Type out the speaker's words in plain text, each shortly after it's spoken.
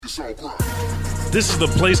This is the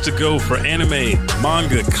place to go for anime,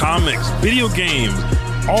 manga, comics, video games,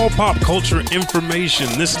 all pop culture information.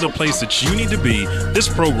 This is the place that you need to be. This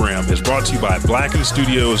program is brought to you by Blacken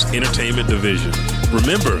Studios Entertainment Division.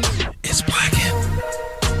 Remember, it's Blacken.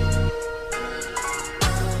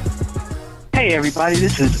 Hey everybody,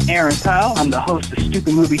 this is Aaron Powell. I'm the host of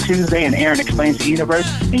Stupid Movie Tuesday and Aaron Explains the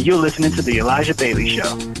Universe, and you're listening to The Elijah Bailey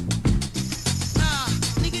Show.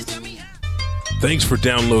 Thanks for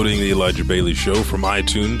downloading The Elijah Bailey Show from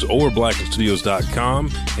iTunes or BlackenStudios.com.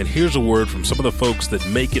 And here's a word from some of the folks that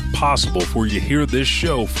make it possible for you to hear this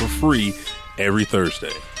show for free every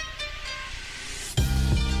Thursday.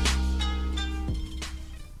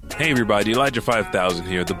 Hey everybody, Elijah 5000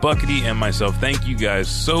 here, the Buckety and myself. Thank you guys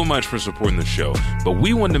so much for supporting the show. But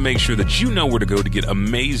we wanted to make sure that you know where to go to get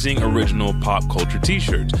amazing original pop culture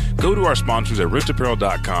t-shirts. Go to our sponsors at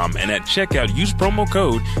riftapparel.com and at checkout use promo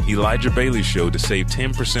code Elijah Bailey Show to save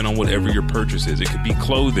 10% on whatever your purchase is. It could be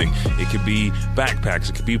clothing, it could be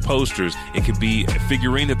backpacks, it could be posters, it could be a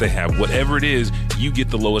figurine that they have. Whatever it is, you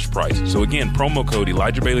get the lowest price. So again, promo code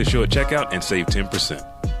Elijah Bailey Show at checkout and save 10%.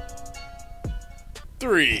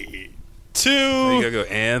 3, 2, there you go.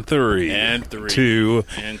 And 3, 2,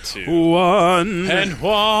 1, and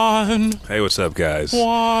 1. Hey, what's up, guys?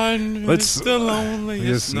 1. Let's the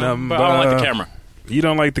loneliest number. I don't like the camera. You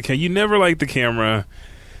don't like the camera. You never like the camera.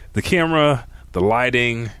 The camera, the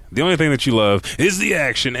lighting. The only thing that you love is the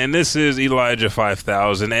action. And this is Elijah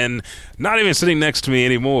 5000, and not even sitting next to me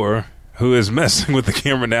anymore, who is messing with the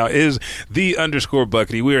camera now, is the _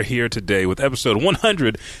 Buckety. We are here today with episode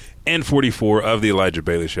 144 of the Elijah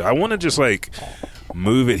Bailey Show. I want to just like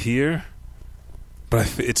move it here,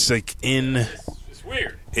 but it's like in. It's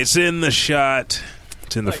weird. It's in the shot.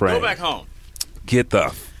 It's in the frame. Go back home. Get the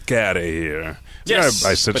fuck out of here. Yes,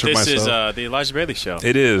 I censored but this myself. is the Elijah Bailey Show.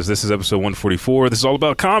 It is. This is episode 144. This is all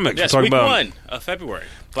about comics. Yes, we're talking week about 1 of February,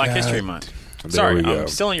 Black History Month. There Sorry, we go. I'm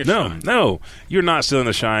stealing your shine. No, you're not stealing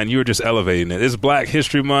the shine. You're just elevating it. It's Black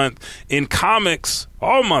History Month in comics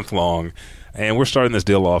all month long. And we're starting this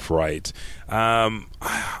deal off right.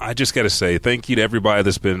 I just got to say thank you to everybody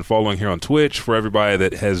that's been following here on Twitch, for everybody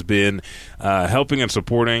that has been helping and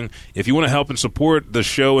supporting. If you want to help and support the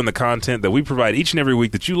show and the content that we provide each and every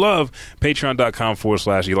week that you love,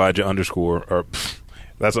 patreon.com/Elijah _ or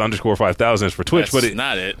that's _ 5000 is for Twitch. That's but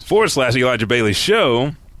not it. / Elijah Bailey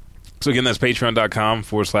Show. So again, that's patreon.com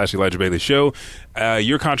 / Elijah Bailey Show.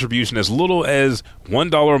 Your contribution, as little as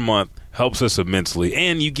 $1 a month, helps us immensely,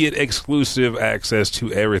 and you get exclusive access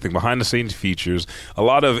to everything, behind the scenes features, a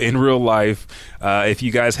lot of in real life. If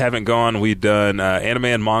you guys haven't gone, we've done anime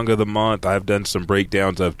and manga of the month. I've done some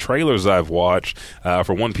breakdowns of trailers I've watched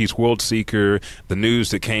for One Piece World Seeker, the news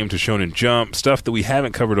that came to Shonen Jump, stuff that we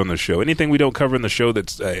haven't covered on the show, anything we don't cover in the show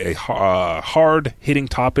that's a hard hitting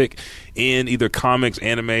topic in either comics,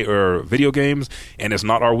 anime, or video games, and it's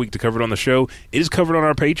not our week to cover it on the show. It is covered on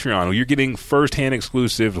our Patreon. You're getting first-hand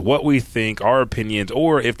exclusive, what we think, our opinions,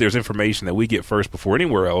 or if there's information that we get first before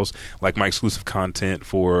anywhere else, like my exclusive content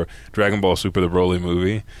for Dragon Ball Super, the Broly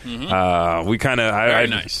movie. We kind of... Very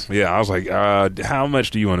nice. Yeah, I was like, how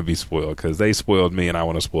much do you want to be spoiled? Because they spoiled me, and I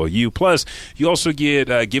want to spoil you. Plus, you also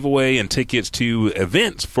get giveaway and tickets to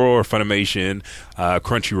events for Funimation,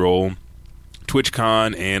 Crunchyroll,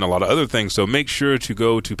 TwitchCon, and a lot of other things. So make sure to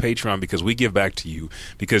go to Patreon, because we give back to you,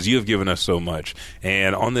 because you have given us so much.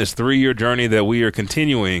 And on this 3-year journey that we are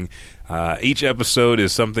continuing, each episode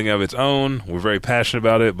is something of its own. We're very passionate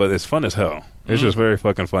about it, but it's fun as hell. It's just very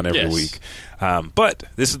fucking fun every week. But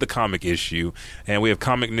this is the comic issue, and we have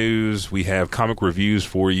comic news. We have comic reviews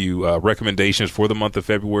for you, recommendations for the month of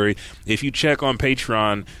February. If you check on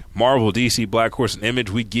Patreon, Marvel, DC, Black Horse, and Image,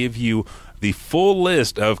 we give you the full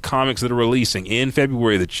list of comics that are releasing in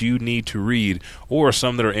February that you need to read, or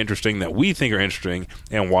some that are interesting that we think are interesting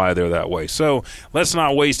and why they're that way. So let's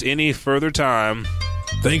not waste any further time.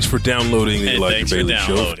 Thanks for downloading the Elijah Bailey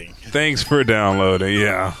Show. Thanks for downloading.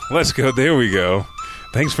 Yeah, let's go. There we go.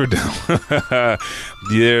 Thanks for downloading.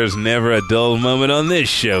 There's never a dull moment on this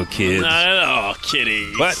show, kids. Not at all,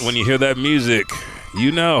 kiddies. But when you hear that music,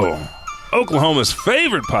 you know Oklahoma's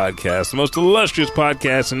favorite podcast, the most illustrious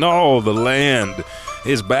podcast in all the land,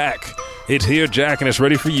 is back. It's here, Jack, and it's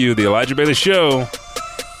ready for you. The Elijah Bailey Show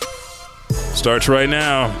starts right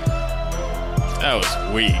now. That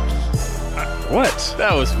was weak. What?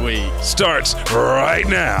 That was weak. Starts right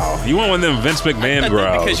now. You want one of them Vince McMahon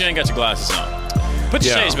growls? Because you ain't got your glasses on. Put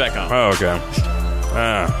your shades back on. Oh, okay.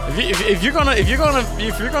 If you're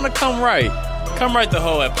gonna come right the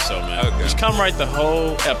whole episode, man. Okay. Just come right the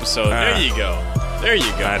whole episode. There you go.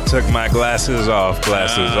 I took my glasses off.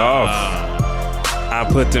 Off. I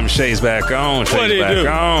put them shades back on. What he do?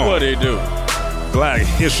 What he do? Black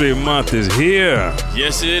History Month is here.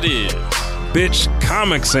 Yes, it is. Bitch,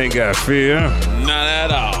 comics ain't got fear. Not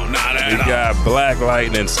at all. Not at all. We got Black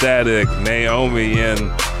Lightning, Static, Naomi, and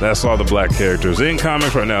that's all the black characters in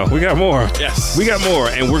comics right now. We got more. Yes. We got more,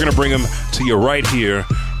 and we're going to bring them to you right here,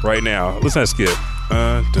 right now. Let's not skip.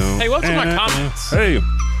 Hey, what's in my comments? Hey,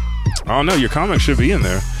 I don't know. Your comments should be in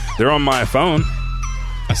there. They're on my phone.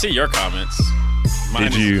 I see your comments.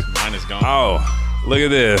 Mine is gone. Oh. Look at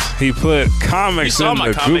this. He put comics in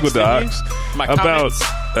the Google Docs about.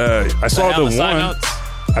 I saw the one.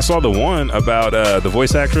 I saw the one about the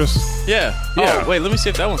voice actress. Yeah. Oh, wait. Let me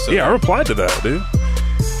see if that one's still there. I replied to that, dude.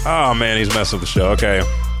 Oh man, he's messing with the show. Okay,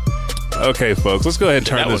 folks. Let's go ahead and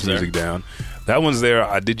turn this music down. That one's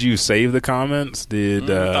there. Did you save the comments? I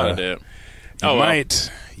thought I did.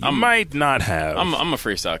 You might not have. I'm a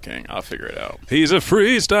freestyle king. I'll figure it out. He's a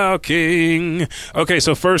freestyle king. Okay,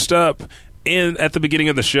 so first up. At the beginning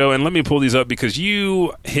of the show, and let me pull these up because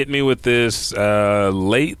you hit me with this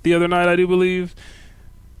late the other night, I do believe.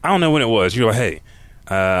 I don't know when it was. You're like, hey,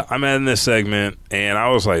 I'm in this segment, and I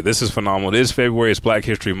was like, this is phenomenal. It is February. It's Black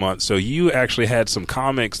History Month. So you actually had some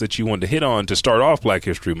comics that you wanted to hit on to start off Black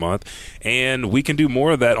History Month, and we can do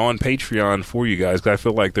more of that on Patreon for you guys because I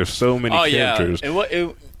feel like there's so many characters.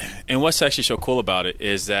 Yeah. And what's actually so cool about it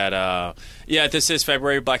is that, this is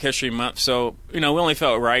February, Black History Month. So, we only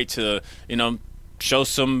felt right to, show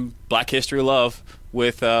some Black history love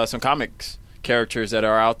with some comics characters that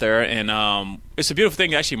are out there. And it's a beautiful thing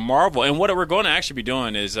to actually marvel. And what we're going to actually be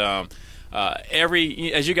doing is as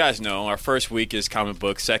you guys know, our first week is comic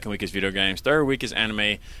books, second week is video games, third week is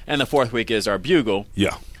anime, and the fourth week is our Bugle.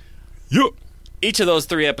 Yeah. Each of those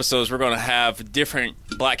 3 episodes, we're going to have different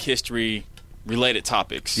Black history related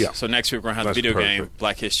topics. Yeah. So next week we're going to have the video game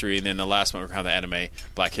Black History, and then the last one we're going to have the anime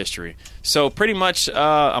Black History. So pretty much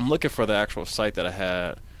I'm looking for the actual site that I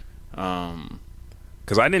had.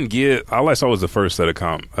 Because I didn't get, all I saw was the first set of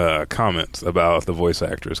comments about the voice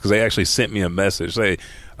actors because they actually sent me a message. Say,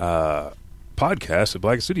 podcast at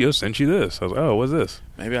Black Studios sent you this. I was like, oh, what's this?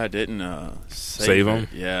 Maybe I didn't save them.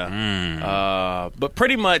 Yeah. But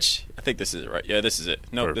pretty much, I think this is it, right? Yeah, this is it.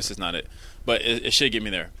 No, Perfect. This is not it. But it should get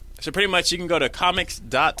me there. So pretty much you can go to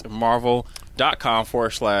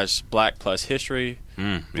comics.marvel.com/Black plus history,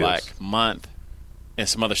 Black month, and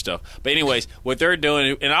some other stuff. But anyways, what they're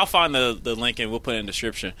doing, and I'll find the link and we'll put it in the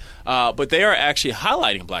description, but they are actually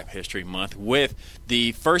highlighting Black History Month with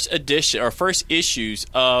the first edition or first issues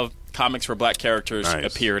of comics where black characters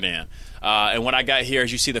appeared in. And what I got here,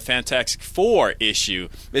 as you see, the Fantastic Four issue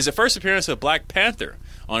is the first appearance of Black Panther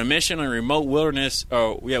on a mission in the remote wilderness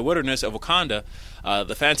of Wakanda.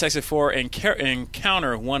 The Fantastic Four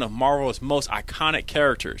encounter one of Marvel's most iconic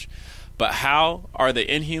characters. But how are the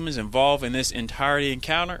Inhumans involved in this earthly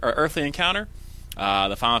encounter?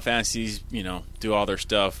 The Final Fantasies, do all their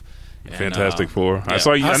stuff. And, Fantastic Four. Yeah.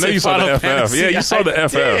 I know you saw the FF. Yeah, you saw the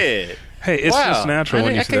FF. Did. Hey, it's just natural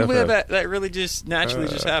when you see I can't believe that really just naturally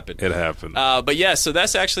just happened. It happened. But yeah, so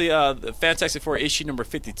that's actually the Fantastic Four issue number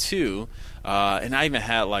 52. And I even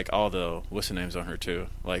had all the what's the names on her too,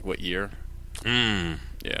 like what year. Yeah.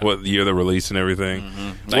 What year the release and everything?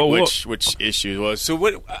 Mm-hmm. Which issue was? So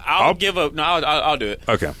what? I'll do it.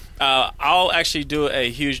 Okay. I'll actually do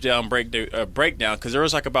a huge breakdown because there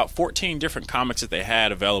was about 14 different comics that they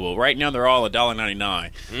had available. Right now they're all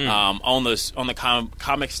 $1.99 on the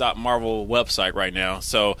comics.marvel website right now.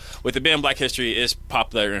 So with it being Black History, is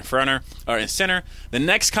popular in center. The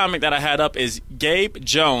next comic that I had up is Gabe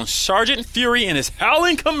Jones, Sergeant Fury and his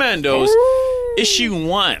Howling Commandos, issue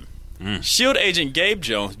 1. SHIELD agent Gabe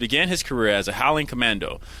Jones began his career as a Howling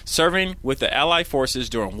Commando, serving with the Allied forces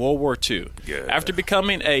during World War II. Yeah. After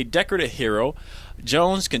becoming a decorated hero,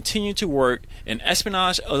 Jones continued to work in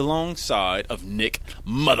espionage alongside of Nick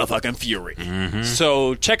motherfucking Fury. Mm-hmm.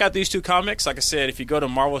 So check out these 2 comics. Like I said, if you go to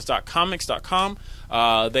marvels.comics.com,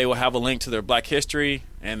 they will have a link to their Black History,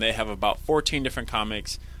 and they have about 14 different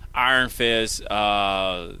comics. Iron Fist,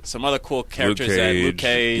 some other cool characters. Luke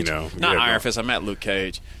Cage. Not Iron Fist, I meant Luke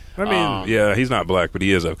Cage. I mean, he's not black, but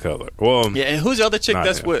he is of color. Well, yeah, and who's the other chick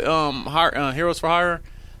that's with Heroes for Hire?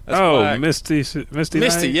 That's black. Misty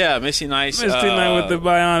Knight? Yeah, Misty Knight. Misty Knight with the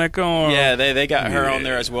bionic arm. Yeah, they got her on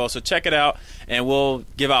there as well. So check it out, and we'll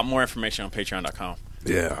give out more information on patreon.com.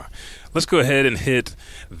 Yeah. Let's go ahead and hit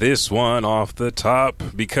this one off the top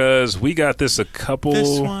because we got this a couple of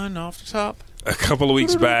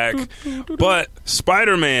weeks back. But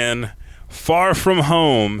Spider-Man Far From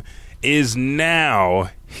Home is now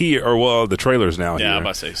here, or well, the trailer's now here. Yeah, I'm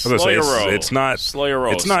about to say, slow your roll. It's not. Slow your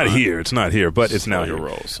roll. It's not here. It's not here, but it's now here. Slow your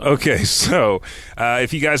roll, son. Okay, so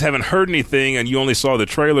if you guys haven't heard anything and you only saw the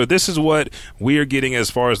trailer, this is what we are getting as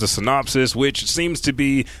far as the synopsis, which seems to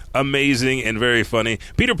be amazing and very funny.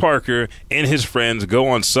 Peter Parker and his friends go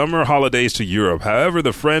on summer holidays to Europe. However,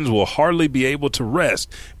 the friends will hardly be able to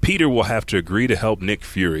rest. Peter will have to agree to help Nick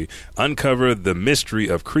Fury uncover the mystery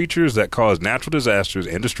of creatures that cause natural disasters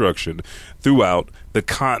and destruction throughout the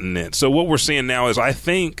continent. So what we're seeing now is, I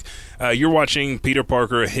think you're watching Peter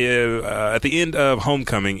Parker at the end of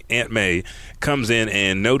Homecoming. Aunt May comes in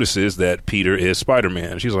and notices that Peter is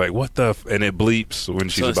Spider-Man. She's like, what the and it bleeps when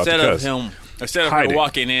she's about to cuss. Instead of her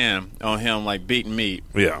walking in on him like beating meat,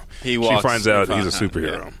 she finds out he's a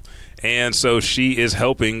superhero. Yeah. And so she is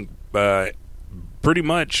helping pretty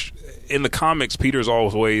much. In the comics, Peter's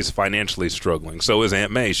always financially struggling. So is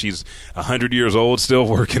Aunt May. She's 100 years old, still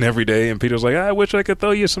working every day. And Peter's like, I wish I could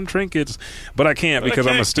throw you some trinkets, but I can't because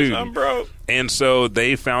I'm a student. I'm broke. And so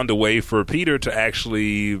they found a way for Peter to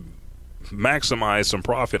actually maximize some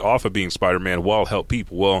profit off of being Spider-Man while help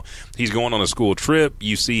people. Well, he's going on a school trip.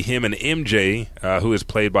 You see him and MJ, who is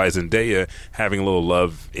played by Zendaya, having a little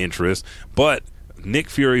love interest. But Nick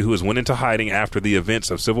Fury, who has went into hiding after the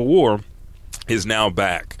events of Civil War, is now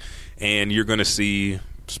back. And you're going to see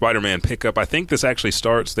Spider-Man pick up. I think this actually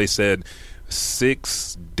starts, they said,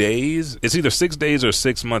 6 days. It's either 6 days or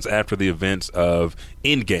 6 months after the events of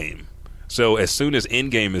Endgame. So as soon as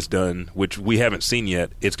Endgame is done, which we haven't seen yet,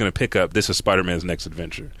 it's going to pick up. This is Spider-Man's next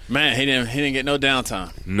adventure. Man, he didn't get no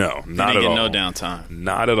downtime. No, not at all. No downtime.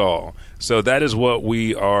 Not at all. So that is what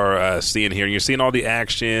we are seeing here. And you're seeing all the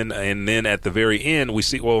action, and then at the very end, we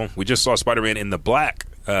just saw Spider-Man in the black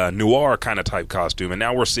noir kind of type costume, and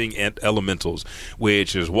now we're seeing elementals,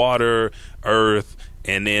 which is water, earth,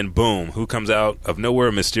 and then boom, who comes out of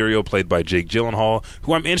nowhere? Mysterio, played by Jake Gyllenhaal,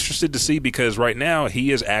 who I'm interested to see because right now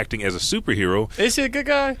he is acting as a superhero. Is he a good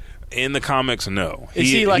guy? In the comics, no. Is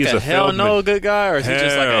he like a hell no good guy, or is he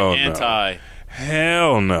just like an anti?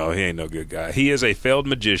 Hell no, he ain't no good guy. He is a failed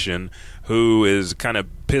magician who is kind of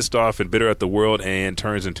pissed off and bitter at the world and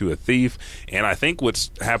turns into a thief. And I think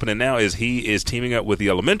what's happening now is he is teaming up with the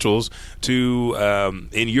Elementals to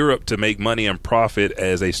in Europe to make money and profit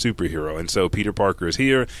as a superhero. And so Peter Parker is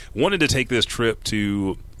here, wanted to take this trip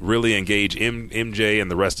to really engage MJ and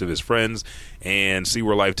the rest of his friends and see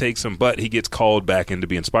where life takes him. But he gets called back into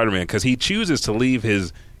being Spider-Man because he chooses to leave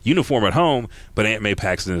his uniform at home, but Aunt May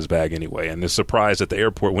packs it in his bag anyway, and is surprised at the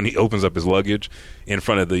airport when he opens up his luggage in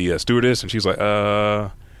front of the stewardess, and she's like,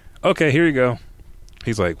 okay, here you go.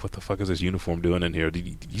 He's like, what the fuck is this uniform doing in here?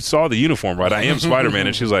 You saw the uniform, right? I am Spider-Man.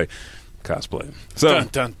 And she's like, cosplay. So, dun,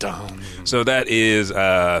 dun, dun. So that is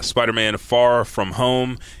Spider-Man Far From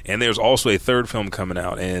Home, and there's also a third film coming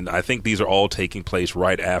out, and I think these are all taking place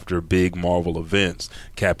right after big Marvel events.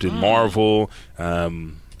 Captain Marvel,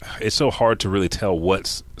 it's so hard to really tell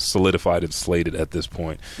what's solidified and slated at this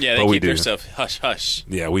point. Yeah, they keep their stuff hush hush.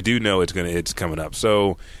 Yeah, we do know it's coming up.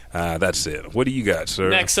 So that's it. What do you got, sir?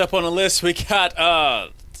 Next up on the list, we got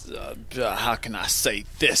how can I say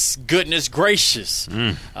this? Goodness gracious!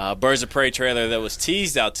 Birds of Prey trailer that was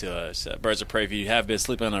teased out to us. Birds of Prey, if you have been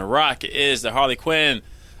sleeping on a rock, is the Harley Quinn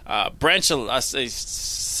branch. I say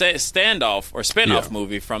standoff or spinoff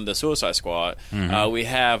movie from the Suicide Squad. We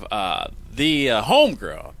have the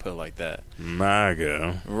homegirl, I'll put it like that. My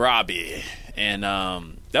girl. Robbie. And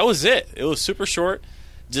that was it. It was super short,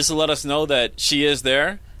 just to let us know that she is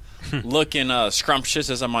there, looking scrumptious,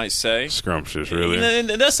 as I might say. Scrumptious, really. And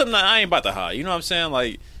that's something that I ain't about to hide. You know what I'm saying?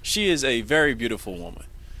 Like, she is a very beautiful woman.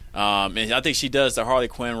 And I think she does the Harley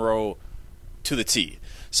Quinn role to the T.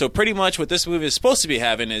 So pretty much what this movie is supposed to be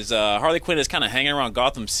having is Harley Quinn is kind of hanging around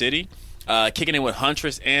Gotham City, kicking in with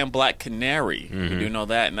Huntress and Black Canary. You do know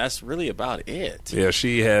that, and that's really about it. Yeah,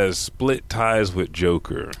 she has split ties with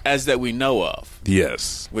Joker. As that we know of.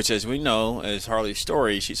 Yes. Which, as we know, as Harley's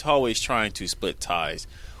story, she's always trying to split ties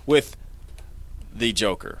with the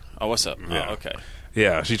Joker. Oh, what's up? Yeah. Oh, okay.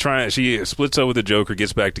 Yeah, she splits up with the Joker,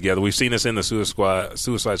 gets back together. We've seen this in the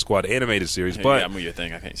Suicide Squad animated series. But yeah, move your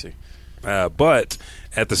thing. I can't see. But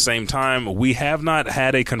at the same time, we have not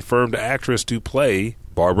had a confirmed actress to play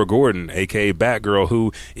Barbara Gordon, a.k.a. Batgirl,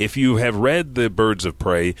 who, if you have read the Birds of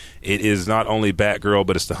Prey, it is not only Batgirl,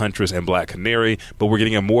 but it's the Huntress and Black Canary. But we're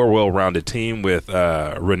getting a more well-rounded team with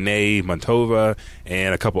Renee Montova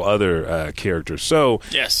and a couple other characters. So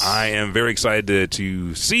yes. I am very excited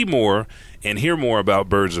to see more and hear more about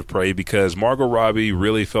Birds of Prey because Margot Robbie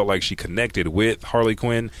really felt like she connected with Harley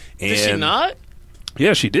Quinn. And did she not?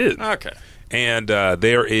 Yeah, she did. Okay. And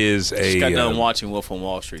there is a... Just got done watching Wolf on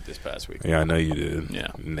Wall Street this past week. Yeah, I know you did. Yeah.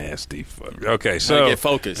 Nasty fuck. Okay, so... Get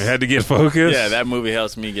focused. You had to get focused? Yeah, that movie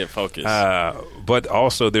helps me get focused. But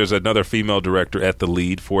also there's another female director at the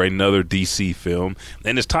lead for another DC film.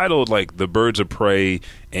 And it's titled, like, The Birds of Prey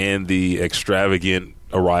and the Extravagant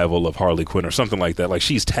Arrival of Harley Quinn or something like that. Like,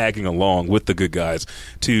 she's tagging along with the good guys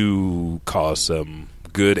to cause some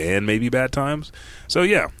good and maybe bad times. So,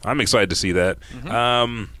 yeah, I'm excited to see that.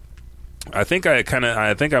 Mm-hmm. I think I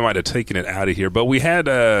might have taken it out of here, but we had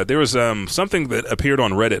there was something that appeared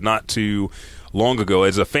on Reddit not too long ago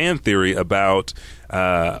as a fan theory about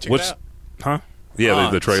what's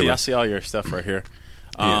the trailer. See, I see all your stuff right here.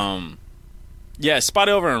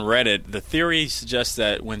 Spotted over on Reddit. The theory suggests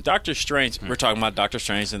that when Doctor Strange, we're talking about Doctor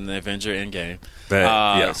Strange in the Avenger Endgame,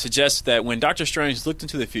 suggests that when Doctor Strange looked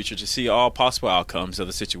into the future to see all possible outcomes of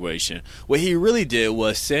the situation, what he really did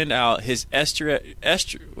was send out his what's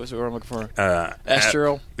the word I'm looking for?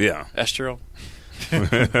 Astral? Astral.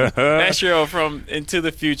 Astral from into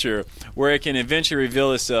the future, where it can eventually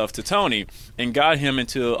reveal itself to Tony and guide him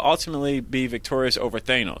into ultimately be victorious over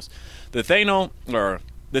Thanos.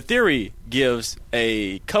 The theory gives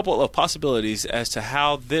a couple of possibilities as to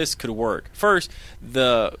how this could work. First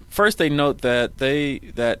they note that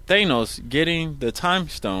Thanos getting the Time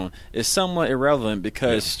Stone is somewhat irrelevant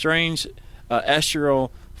because Strange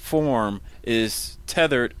astral form is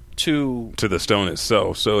tethered to the stone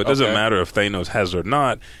itself. So it doesn't matter if Thanos has it or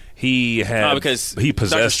not. He possessed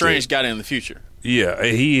Doctor Strange it. got it in the future. Yeah,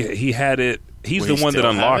 he had it. He's the one that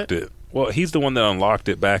unlocked it. Well, he's the one that unlocked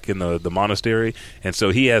it back in the monastery, and so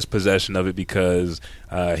he has possession of it because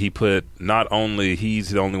he's the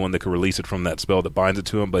only one that can release it from that spell that binds it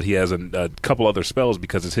to him, but he has a couple other spells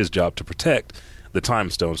because it's his job to protect the Time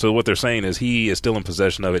Stone. So what they're saying is he is still in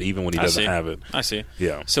possession of it even when he doesn't have it. I see.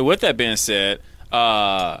 Yeah. So with that being said,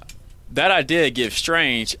 that idea gives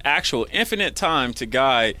Strange actual infinite time to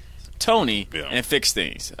guide Tony and fix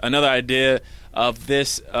things. Another idea of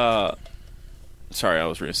this... Sorry, I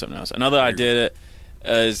was reading something else. Another idea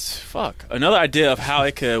of how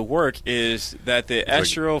it could work is that the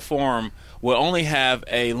astral form will only have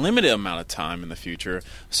a limited amount of time in the future,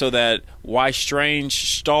 so that why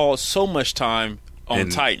Strange stalled so much time on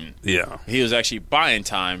Titan. Yeah, he was actually buying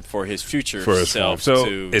time for his future self. So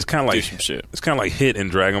to it's kind of like do some shit. It's kind of like Hit in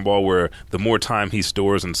Dragon Ball, where the more time he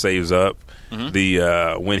stores and saves up, when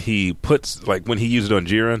he used it on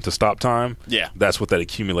Jiren to stop time, that's what that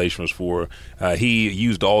accumulation was for. He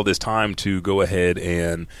used all this time to go ahead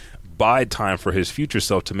and buy time for his future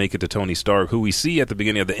self to make it to Tony Stark, who we see at the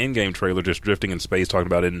beginning of the Endgame trailer just drifting in space, talking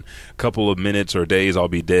about in a couple of minutes or days I'll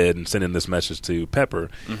be dead, and sending this message to Pepper.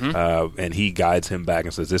 And he guides him back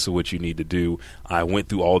and says, this is what you need to do. I went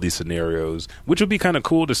through all these scenarios, which would be kind of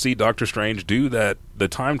cool to see Doctor Strange do the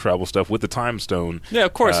time travel stuff with the Time Stone. Yeah,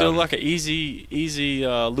 of course. It was like an easy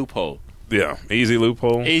loophole. Yeah, easy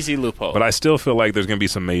loophole. Easy loophole. But I still feel like there's going to be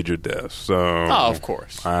some major deaths. So, of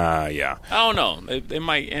course. Yeah. I don't know. It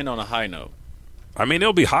might end on a high note. I mean,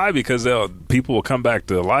 it'll be high because people will come back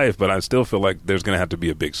to life, but I still feel like there's going to have to be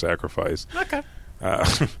a big sacrifice. Okay.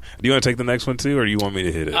 Do you want to take the next one, too, or do you want me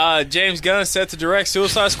to hit it? James Gunn set to direct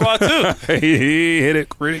Suicide Squad 2. He hit it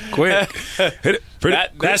pretty quick. Hit it pretty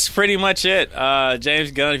quick. That's pretty much it.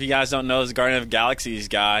 James Gunn, if you guys don't know, is the Guardian of the Galaxy's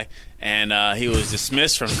guy. And he was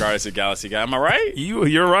dismissed from Guardians of the Galaxy guy. Am I right?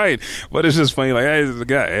 You're right. But it's just funny. Like, hey, he's the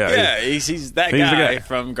guy. Yeah, he's that guy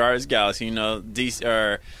from Guardians of the Galaxy. You know,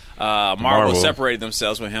 DC, Marvel separated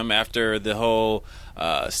themselves with him after the whole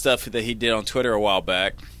stuff that he did on Twitter a while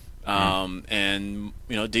back. And,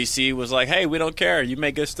 you know, DC was like, hey, we don't care. You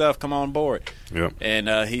make good stuff. Come on board. Yep.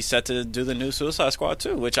 And he's set to do the new Suicide Squad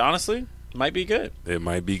 2, which honestly... might be good. It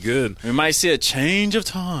might be good. We might see a change of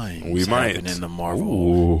time. We might in the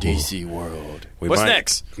Marvel DC world. What's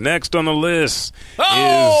next? Next on the list is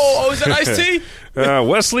that Ice-T?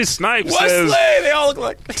 Wesley Snipes says they all look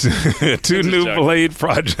like two new Blade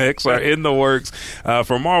projects are in the works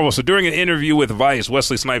for Marvel. So during an interview with Vice,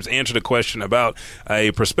 Wesley Snipes answered a question about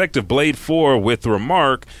a prospective Blade 4 with the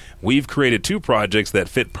remark, "We've created two projects that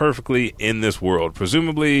fit perfectly in this world,"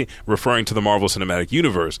 presumably referring to the Marvel Cinematic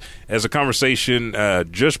Universe. As a conversation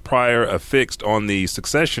just prior affixed on the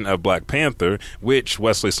succession of Black Panther, which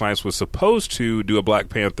Wesley Snipes was supposed to do a Black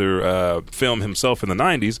Panther film himself in the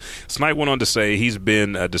 90s, Snipe went on to say he's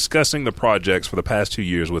been discussing the projects for the past 2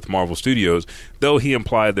 years with Marvel Studios, though he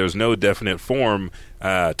implied there's no definite form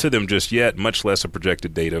to them just yet, much less a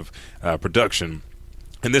projected date of production.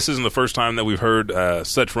 And this isn't the first time that we've heard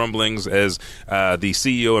such rumblings, as the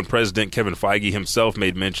CEO and president Kevin Feige himself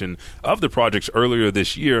made mention of the projects earlier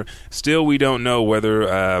this year. Still, we don't know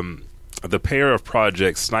whether the pair of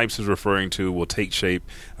projects Snipes is referring to will take shape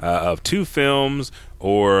of 2 films,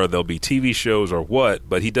 or there'll be TV shows, or what.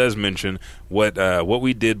 But he does mention what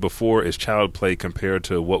we did before is child play compared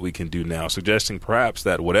to what we can do now, suggesting perhaps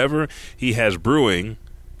that whatever he has brewing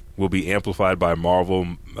will be amplified by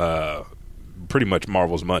Marvel, pretty much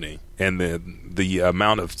Marvel's money and the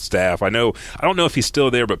amount of staff. I don't know if he's still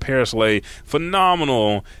there, but Paris Lay,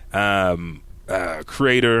 phenomenal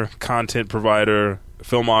creator, content provider,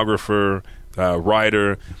 filmographer,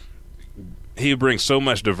 writer. He brings so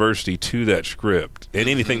much diversity to that script and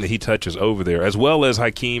anything that he touches over there, as well as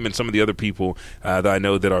Hakeem and some of the other people that I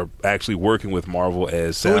know that are actually working with Marvel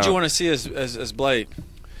as sound. Who would you want to see as Blade?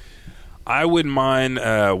 I wouldn't mind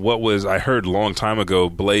what was, I heard a long time ago,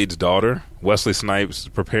 Blade's daughter. Wesley Snipes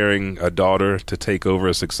preparing a daughter to take over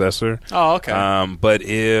a successor. Oh, okay. But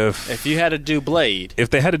if you had to do Blade. If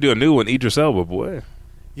they had to do a new one, Idris Elba, boy.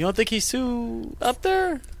 You don't think he's too up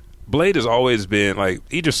there? Blade has always been, like,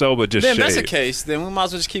 Idris Elba just Then shaved. that's the case. Then we might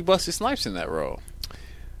as well just keep Wesley Snipes in that role.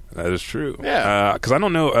 That is true. Yeah. Because I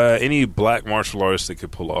don't know any black martial artists that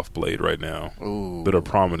could pull off Blade right now. Ooh. That are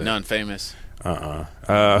prominent. None famous.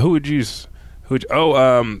 Who would you?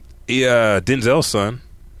 Denzel's son.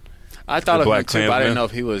 I thought of him Black too, but I Klansman. didn't know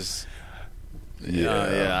if he was.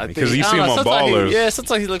 Yeah. Because you see him on Ballers.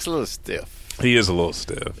 Sometimes he looks a little stiff. He is a little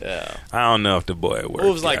stiff. Yeah. I don't know if the boy works.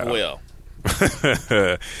 Moves like Will.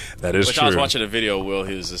 That is Which true. I was watching a video of Will.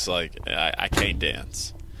 He was just like, I can't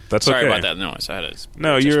dance. That's Sorry okay. about that noise. I had to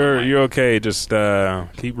No, adjust my mic. you're okay. Just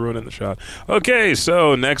keep ruining the shot. Okay,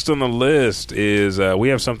 so next on the list is we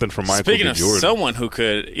have something from Michael Speaking B. of Jordan. someone who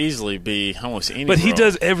could easily be almost any But he role.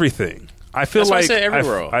 does everything. I feel That's why I like say every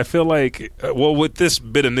role. I feel like well, with this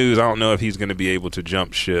bit of news, I don't know if he's going to be able to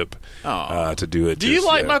jump ship to do it. Do you just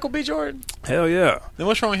like yet. Michael B. Jordan? Hell yeah, Then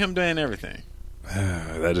what's wrong with him doing everything?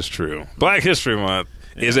 that is true. Black History Month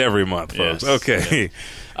is every month, folks. Yes. Okay,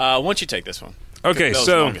 Why don't you take this one? okay. That was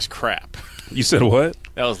So long as crap. you said what?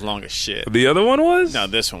 That was long as shit. The other one was? No,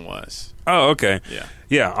 this one was. Oh, okay. Yeah.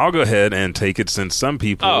 Yeah, I'll go ahead and take it since some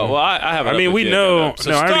people. Oh, well, I have it I up mean, if we you know. have it up.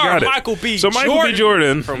 So no, I already star got it. Michael B. So Michael B.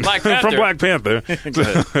 Jordan from Black Panther. from Black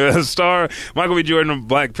Panther. Star Michael B. Jordan from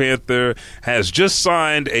Black Panther has just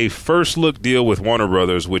signed a first look deal with Warner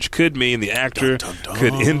Brothers, which could mean the actor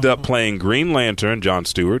could end up playing Green Lantern, Jon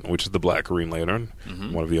Stewart, which is the Black Green Lantern,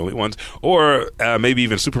 one of the only ones, or maybe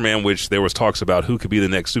even Superman, which there was talks about who could be the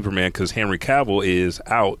next Superman because Henry Cavill is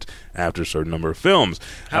out after a certain number of films.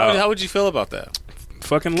 How would you feel about that?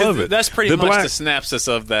 Fucking love it. That's pretty The much Black- the synopsis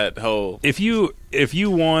of that whole. If you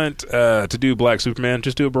want to do Black Superman,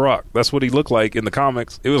 just do a Barack. That's what he looked like in the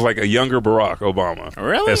comics. It was like a younger Barack Obama.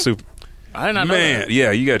 Really? As I did not know Man, that. yeah,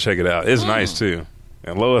 you gotta check it out. It's nice too.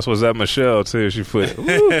 And Lois was at Michelle too. She put.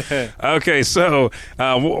 Woo. Okay, so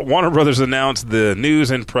Warner Brothers announced the news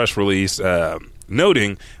and press release.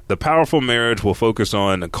 Noting the powerful marriage will focus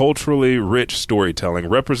on culturally rich storytelling,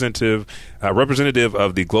 representative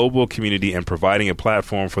of the global community, and providing a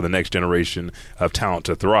platform for the next generation of talent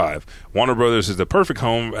to thrive. Warner Brothers is the perfect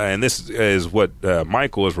home, and this is what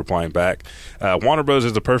Michael is replying back. Warner Brothers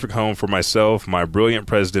is the perfect home for myself, my brilliant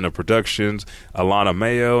president of productions, Alana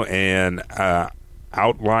Mayo, and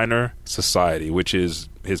Outliner Society, which is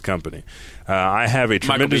his company. I have a tremendous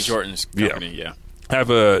Michael B. Jordan's company, yeah. have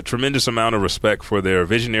a tremendous amount of respect for their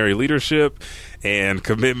visionary leadership and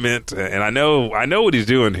commitment, and I know what he's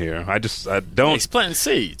doing here. I don't. He's planting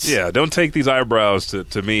seeds. Yeah, don't take these eyebrows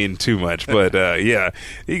to mean too much, but yeah,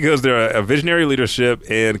 he goes there a visionary leadership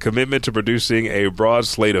and commitment to producing a broad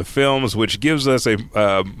slate of films, which gives us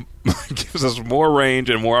gives us more range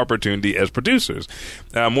and more opportunity as producers.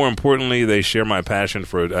 More importantly, they share my passion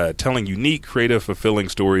for telling unique, creative, fulfilling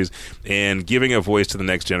stories and giving a voice to the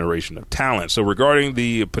next generation of talent. So regarding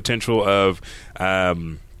the potential of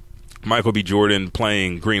Michael B. Jordan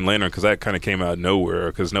playing Green Lantern, because that kind of came out of nowhere,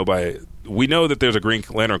 because we know that there's a Green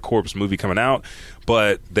Lantern Corps movie coming out,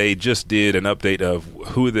 but they just did an update of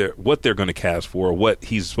what they're going to cast for, what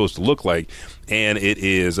he's supposed to look like, and it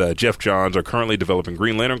is Jeff Johns are currently developing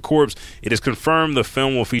Green Lantern Corps. It is confirmed the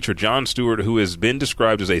film will feature Jon Stewart, who has been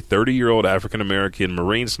described as a 30-year-old African-American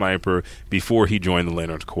Marine sniper before he joined the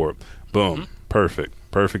Lantern Corps. Boom.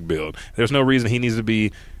 Perfect build. There's no reason he needs to be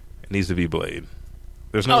Blade.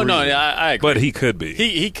 There's no reason. I agree. But he could be.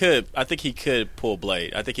 He could. I think he could pull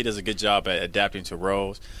Blade. I think he does a good job at adapting to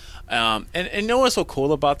roles. And you know what's so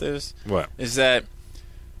cool about this? What? Is that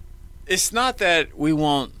it's not that we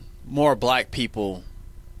want more black people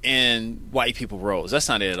in white people roles. That's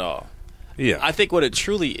not it at all. Yeah. I think what it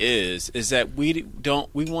truly is that we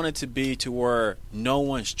want it to be to where no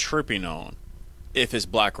one's tripping on if it's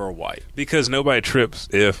black or white. Because nobody trips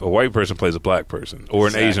if a white person plays a black person or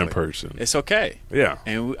an Asian person. It's okay. Yeah.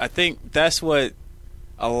 And I think that's what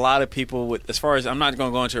a lot of people would, as far as, I'm not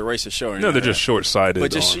going to go into a racist show or anything. No, they're just short-sighted.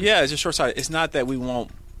 But just, it's just short-sighted. It's not that we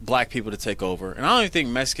want black people to take over. And I don't even think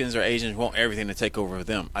Mexicans or Asians want everything to take over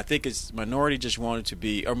them. I think it's minority just wanted to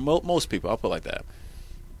be, or most people, I'll put it like that,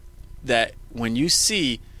 that when you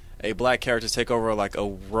see a black character take over like a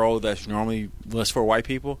role that's normally less for white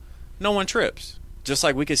people, no one trips. Just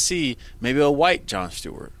like we could see maybe a white Jon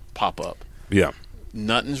Stewart pop up. Yeah.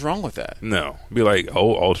 Nothing's wrong with that. No. Be like,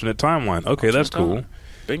 alternate timeline. Okay, that's cool.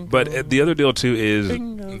 Bingo. But the other deal, too, is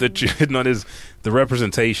the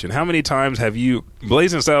representation. How many times have you...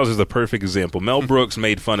 Blazing Saddles is the perfect example. Mel Brooks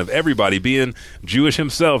made fun of everybody. Being Jewish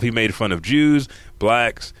himself, he made fun of Jews,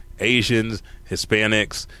 blacks, Asians,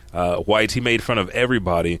 Hispanics, whites. He made fun of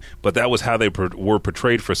everybody, but that was how they were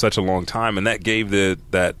portrayed for such a long time, and that gave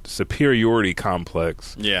that superiority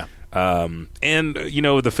complex. Yeah. And,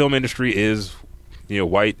 the film industry is...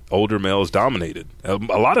 white older males dominated. A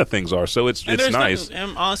lot of things are, so it's nice.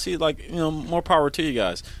 And honestly, more power to you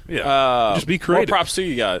guys. Yeah, just be creative. More props to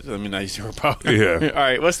you guys. I mean, I use your power. Yeah. All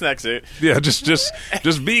right, what's next, dude? Yeah, just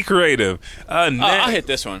be creative. I'll hit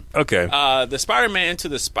this one. Okay. The Spider-Man Into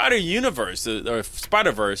the Spider-Universe, or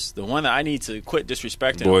Spider-Verse, the one that I need to quit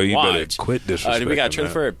disrespecting. Boy, and you watch. better quit disrespecting. We got a trailer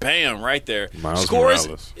for it. Bam, right there. Miles Scores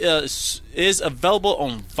Morales. is available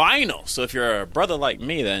on vinyl. So if you're a brother like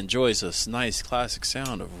me that enjoys this nice classic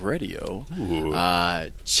sound of radio,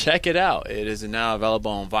 check it out. It is now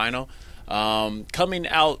available on vinyl. Coming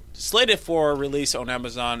out, slated for release on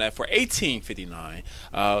Amazon for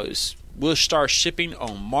 $18.59. We'll start shipping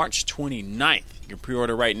on March 29th. You can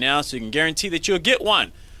pre-order right now, so you can guarantee that you'll get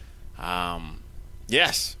one.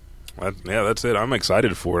 Yes. Yeah, that's it. I'm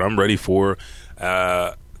excited for it. I'm ready for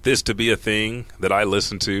this to be a thing that I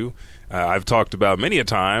listen to. I've talked about many a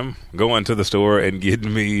time going to the store and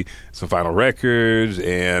getting me some vinyl records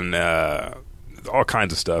and all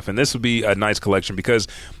kinds of stuff. And this would be a nice collection because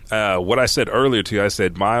what I said earlier to you, I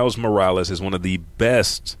said Miles Morales is one of the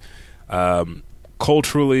best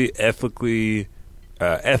culturally, ethnically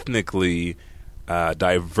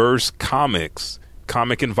diverse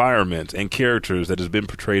comic environment and characters that has been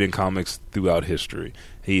portrayed in comics throughout history.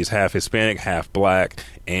 He's half Hispanic, half black,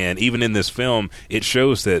 and even in this film, it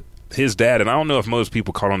shows that his dad, and I don't know if most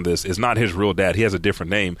people caught on this, is not his real dad. He has a different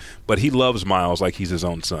name, but he loves Miles like he's his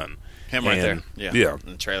own son. Him right there. Yeah.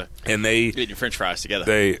 In the trailer. And they eating your French fries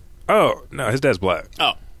together. No, his dad's black.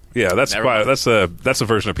 Oh. Yeah, that's a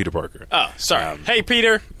version of Peter Parker. Oh, sorry. Hey,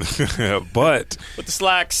 Peter. But with the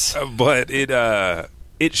slacks. But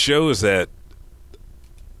it shows that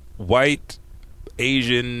white,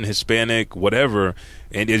 Asian, Hispanic, whatever,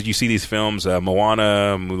 and as you see these films,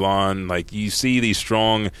 Moana, Mulan, like you see these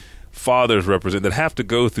strong fathers represent that have to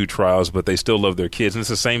go through trials, but they still love their kids. And it's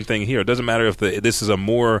the same thing here. It doesn't matter if this is a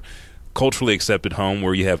more culturally accepted home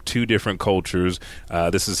where you have two different cultures.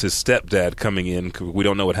 This is his stepdad coming in. We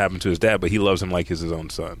don't know what happened to his dad, but he loves him like he's his own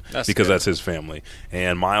son because that's his family.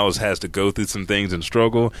 And Miles has to go through some things and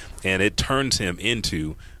struggle, and it turns him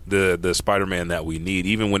into the Spider-Man that we need,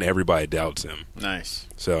 even when everybody doubts him. Nice.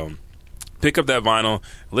 So pick up that vinyl,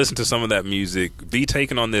 listen to some of that music, be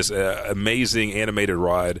taken on this amazing animated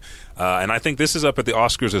ride. And I think this is up at the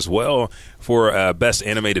Oscars as well for Best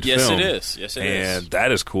Animated Film. Yes, it is. And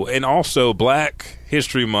that is cool. And also, Black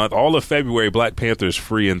History Month, all of February, Black Panther is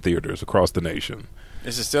free in theaters across the nation.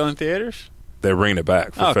 Is it still in theaters? They're bringing it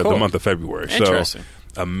back for cool. the month of February. Interesting.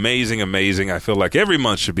 So, amazing. I feel like every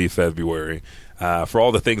month should be February for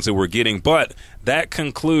all the things that we're getting. But that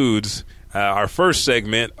concludes our first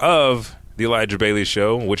segment of The Elijah Bailey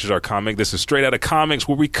Show, which is our comic. This is Straight Outta Comics,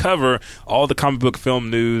 where we cover all the comic book film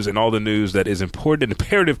news and all the news that is important and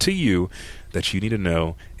imperative to you that you need to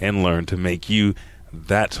know and learn to make you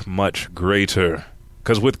that much greater.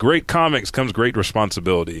 Because with great comics comes great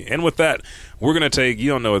responsibility. And with that, we're going to take... You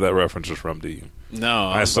don't know where that reference is from, do you? No,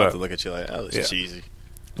 I was about to look at you like, that was cheesy.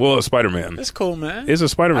 Well, Spider-Man. That's cool, man. It's a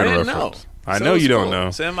Spider-Man reference. Know. I know you don't know.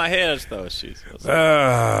 It's in my head, though. All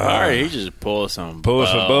right, he just pulled some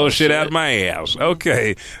bullshit out of my ass.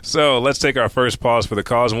 Okay, so let's take our first pause for the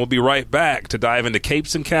cause, and we'll be right back to dive into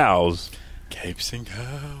Capes and Cows. Capes and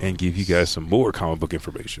Cows. And give you guys some more comic book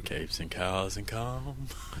information. Capes and Cows and calm.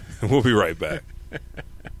 We'll be right back.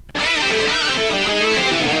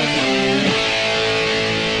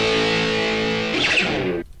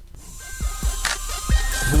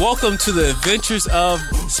 Welcome to the Adventures of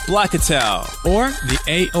Splackatow, or the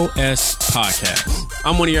AOS Podcast.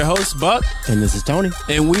 I'm one of your hosts, Buck. And this is Tony.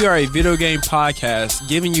 And we are a video game podcast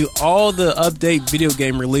giving you all the update video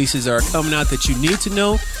game releases that are coming out that you need to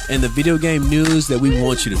know and the video game news that we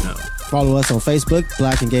want you to know. Follow us on Facebook,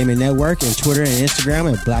 Black and Gaming Network, and Twitter and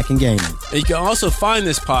Instagram at Black and Gaming. And you can also find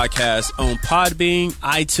this podcast on Podbean,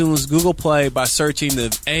 iTunes, Google Play by searching the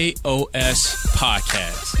AOS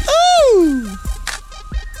Podcast. Ooh!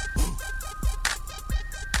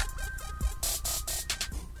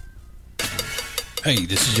 Hey,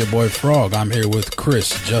 this is your boy Frog. I'm here with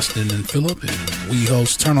Chris, Justin, and Philip, and we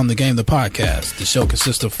host Turn on the Game, the podcast. The show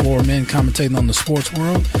consists of 4 men commentating on the sports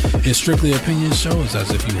world. It's strictly opinion show. It's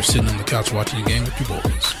as if you were sitting on the couch watching the game with your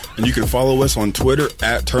boys. And you can follow us on Twitter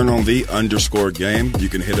at @TurnOnThe_game. You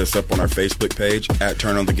can hit us up on our Facebook page at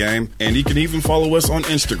Turn on the Game. And you can even follow us on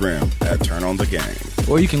Instagram at Turn on the Game.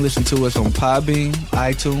 Or you can listen to us on Podbean,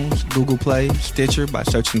 iTunes, Google Play, Stitcher by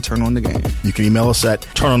searching Turn on the Game. You can email us at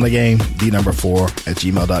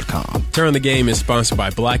turnonthegame4@gmail.com. Turn on the Game is sponsored by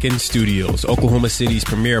Blacken Studios, Oklahoma City's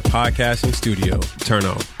premier podcasting studio. Turn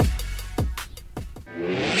on.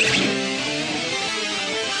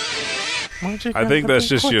 I think that's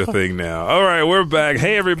just your thing now. All right, we're back.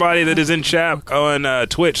 Hey, everybody that is in chat on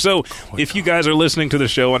Twitch. So if you guys are listening to the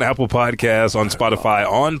show on Apple Podcasts, on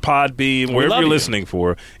Spotify, on Podbean, wherever you're listening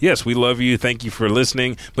for, yes, we love you. Thank you for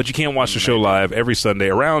listening. But you can watch the show live every Sunday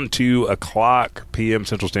around 2 o'clock p.m.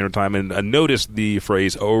 Central Standard Time. And notice the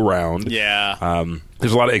phrase "around." Yeah.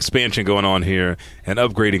 There's a lot of expansion going on here and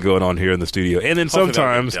upgrading going on here in the studio. And then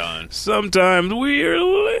sometimes we're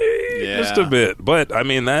late just a bit. But, I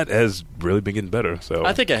mean, that has really been getting better. So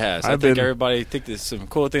I think it has. I think everybody think there's some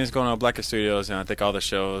cool things going on at Blacker Studios, and I think all the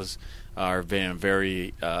shows are being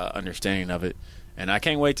very understanding of it. And I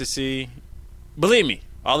can't wait to see, believe me,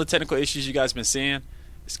 all the technical issues you guys have been seeing,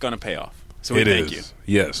 it's going to pay off. So we thank you.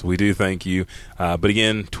 Yes, we do thank you. But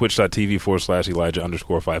again,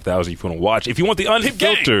 twitch.tv/Elijah_5000 if you want to watch. If you want the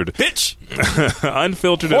unfiltered,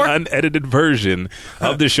 unfiltered and unedited version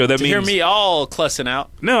of the show, that means... hear me all cussing out.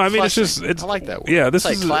 No, I mean, Clussing. it's I like that word. Yeah, this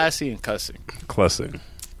it's is... classy and cussing. Clussing.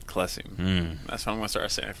 That's what I'm going to start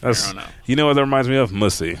saying from here on out. You know what that reminds me of?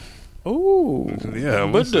 Mussy. Ooh. Yeah,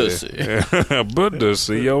 Mussy.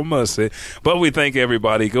 Mussy, yo, Mussy. But we thank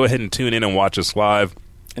everybody. Go ahead and tune in and watch us live.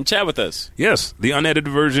 And chat with us. Yes. The unedited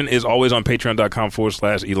version is always on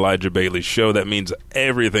patreon.com/Elijah Bailey Show. That means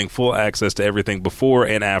everything, full access to everything before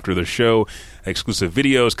and after the show. Exclusive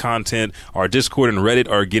videos, content. Our Discord and Reddit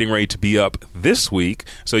are getting ready to be up this week,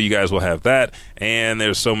 so you guys will have that. And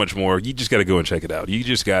there's so much more. You just got to go and check it out. You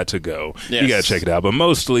just got to go. Yes. You got to check it out. But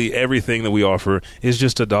mostly everything that we offer is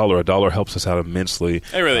just $1. $1 helps us out immensely.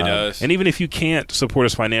 It really does. And even if you can't support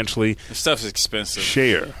us financially, the stuff's expensive.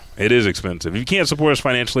 Share. It is expensive. If you can't support us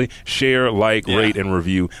financially, share, like, rate, and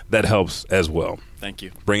review. That helps as well. Thank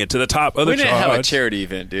you. Bring it to the top of the charts. We didn't have a charity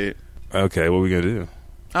event, dude. Okay, what are we going to do?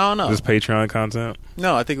 I don't know. This Patreon content?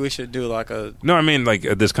 No, I think we should do like a... No, I mean like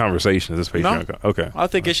this conversation. This Patreon content. Okay. I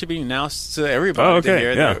think it should be announced to everybody. Oh, okay,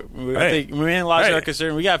 here. yeah. I think me and Elijah are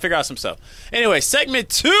concerned. We got to figure out some stuff. Anyway, segment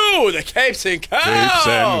 2, the Capes and Cows. Capes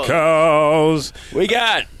and Cows. We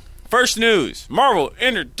got first news. Marvel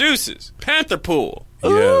introduces Panther Pool.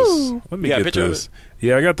 Yes. Let me get this.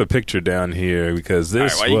 Yeah, I got the picture down here because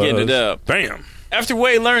this All right, why you getting it up? Bam. After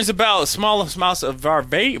Wade learns about small amounts of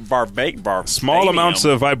vibranium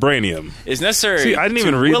is necessary. See, I didn't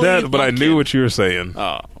even read that, but I knew what you were saying.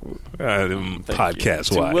 Oh,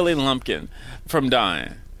 podcast wise. Willie Lumpkin from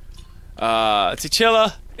dying.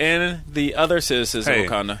 T'Challa and the other citizens of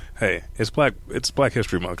Wakanda. Hey, it's Black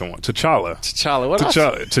History Month. Come on, T'Challa. What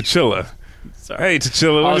T'Challa. Sorry. Hey,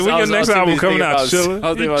 T'Challa. When your next album coming out, T'Challa? I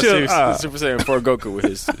was thinking about Super Saiyan 4 Goku with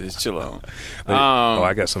his Chilla on.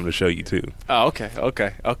 I got something to show you, too. Oh, okay.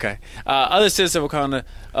 Other citizens of Wakanda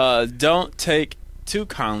don't take too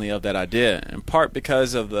kindly of that idea, in part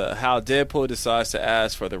because of how Deadpool decides to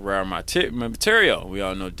ask for the rare material. We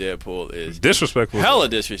all know Deadpool is disrespectful, hella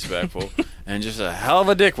disrespectful, and just a hell of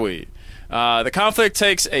a dickweed. The conflict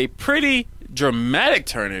takes a pretty dramatic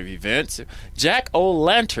turn of events. Jack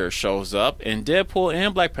O'Lantern shows up, and Deadpool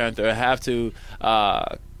and Black Panther have to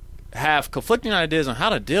have conflicting ideas on how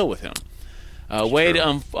to deal with him. Wade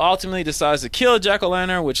ultimately decides to kill Jack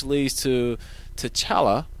O'Lantern, which leads to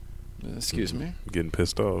T'Challa, excuse me, getting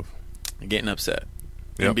pissed off, getting upset,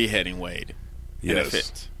 and beheading Wade in a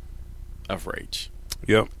fit of rage.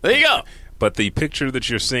 Yep. There you go. But the picture that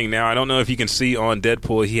you're seeing now, I don't know if you can see on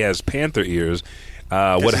Deadpool, he has panther ears.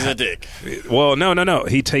 He's a dick. Well, no.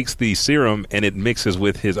 He takes the serum and it mixes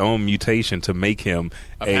with his own mutation to make him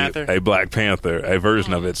a Black Panther, a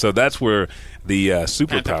version of it. So that's where the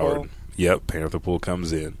superpowered. Yep, Pantherpool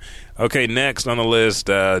comes in. Okay, next on the list,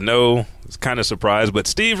 no, it's kind of surprised, but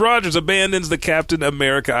Steve Rogers abandons the Captain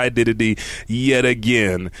America identity yet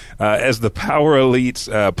again. As the power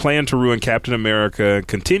elites plan to ruin Captain America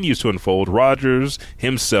continues to unfold, Rogers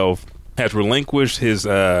himself has relinquished his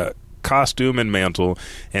costume and mantle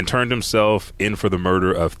and turned himself in for the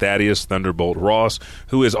murder of Thaddeus Thunderbolt Ross,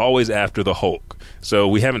 who is always after the Hulk. So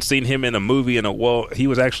we haven't seen him in a movie he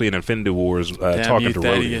was actually in Infinity Wars talking to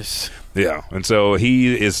Rhodey. Yeah, and so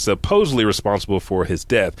he is supposedly responsible for his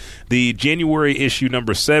death. The January issue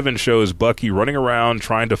number 7 shows Bucky running around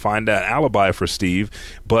trying to find an alibi for Steve,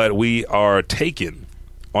 but we are taken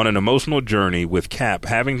on an emotional journey with Cap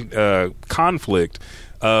having conflict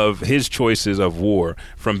of his choices of war,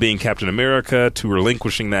 from being Captain America to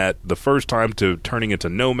relinquishing that the first time to turning into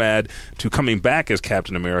Nomad to coming back as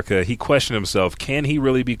Captain America. He questioned himself, can he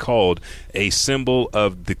really be called a symbol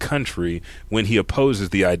of the country when he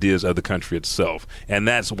opposes the ideas of the country itself? And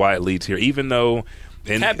that's why it leads here, even though...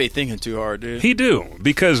 Cap be thinking too hard, dude. He do,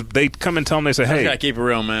 because they come and tell him, they say, hey... I gotta keep it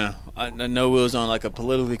real, man. I know it was on like a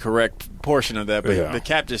politically correct portion of that, but the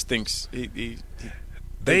Cap just thinks he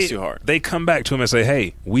thinks too hard. They come back to him and say,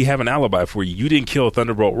 hey, we have an alibi for you. You didn't kill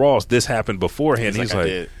Thunderbolt Ross. This happened beforehand. He's like,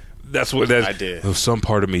 I did. Well, some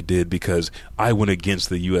part of me did because I went against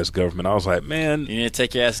the U.S. government. I was like, man. You need to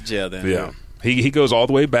take your ass to jail then. Yeah. He goes all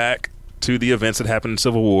the way back to the events that happened in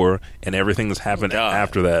Civil War, and everything that's happened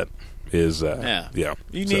after that is,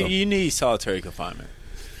 You need solitary confinement.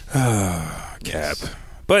 Cap. Yes.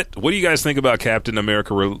 But what do you guys think about Captain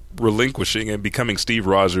America relinquishing and becoming Steve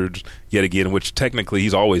Rogers yet again, which technically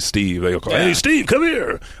he's always Steve. They'll call, hey, Steve, come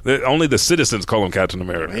here. Only the citizens call him Captain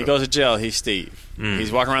America. When he goes to jail, he's Steve.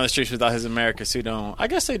 He's walking around the streets without his America suit on. I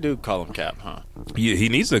guess they do call him Cap, huh? He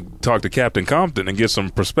needs to talk to Captain Compton and get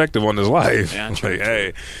some perspective on his life. Yeah, true,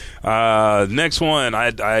 hey. Next one,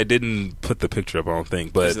 I didn't put the picture up, I don't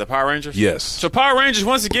think. But is it the Power Rangers? Yes. So Power Rangers,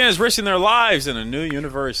 once again, is risking their lives in a new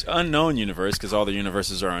universe, unknown universe, because all the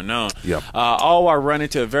universes are unknown. Yeah. All while running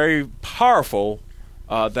to a very powerful...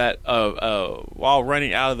 while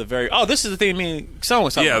running out of the very... Oh, this is the thing me and someone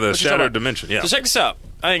was talking about. The Shattered Dimension, yeah. So check this out.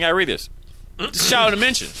 I ain't got to read this. Shattered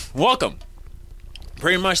Dimension. Welcome.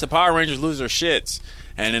 Pretty much the Power Rangers lose their shits.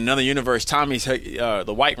 And in another universe, Tommy's the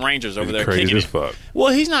White Rangers over there crazy kicking as it. fuck.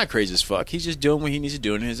 Well, he's not crazy as fuck. He's just doing what he needs to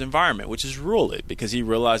do in his environment, which is rule it, because he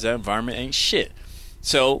realized that environment ain't shit.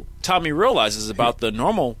 So Tommy realizes about the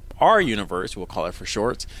normal... our universe, we'll call it for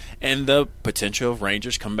shorts, and the potential of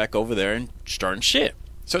Rangers come back over there and starting shit.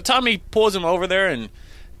 So Tommy pulls him over there and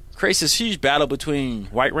creates this huge battle between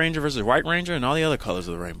White Ranger versus White Ranger and all the other colors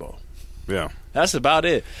of the rainbow. Yeah. That's about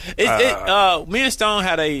it. Me and Stone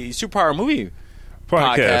had a superpower movie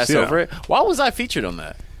podcast over it. Why was I featured on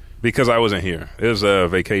that? Because I wasn't here. It was a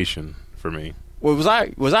vacation for me. Well, was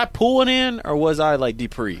I pulling in, or was I like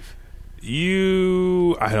debrief?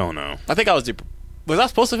 I don't know. I think I was Was I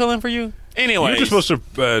supposed to fill in for you? Anyway, you were supposed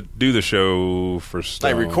to do the show for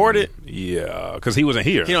Stone. Like record it? Yeah, because he wasn't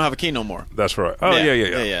here. He don't have a key no more. That's right. Oh,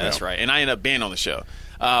 yeah. That's right. And I ended up being on the show.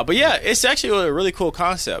 But yeah, it's actually a really cool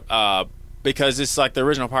concept because it's like the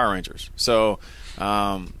original Power Rangers. So,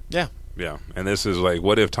 yeah. Yeah, and this is like,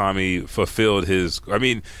 what if Tommy fulfilled his... I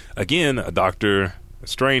mean, again, a Doctor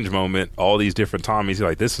Strange moment, all these different Tommies. He's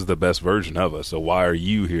like, this is the best version of us, so why are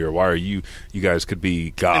you here? Why are you guys could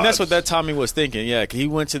be gods. And that's what that Tommy was thinking, yeah. He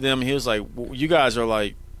went to them and he was like, well, you guys are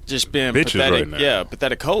like just being bitches pathetic. Right now. Yeah,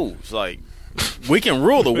 pathetic hoes. Like, we can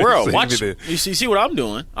rule the world. Watch, you see what I'm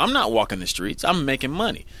doing? I'm not walking the streets. I'm making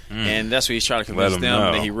money. And that's what he's trying to convince them.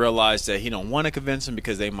 And then he realized that he don't want to convince them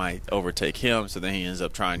because they might overtake him. So then he ends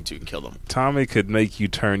up trying to kill them. Tommy could make you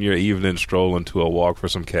turn your evening stroll into a walk for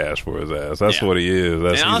some cash for his ass. That's what he is.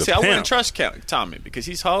 And honestly, I wouldn't trust Tommy because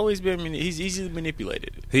he's always been. He's easily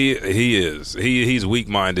manipulated. He is. He's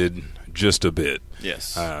weak-minded. Just a bit.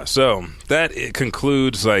 Yes. So that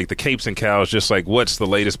concludes like the Capes and Cows, just like what's the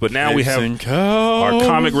latest. But now we have our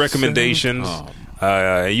comic recommendations.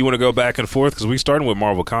 You want to go back and forth because we started with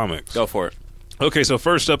Marvel Comics. Go for it. Okay, so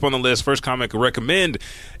first up on the list, first comic I recommend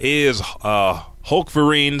is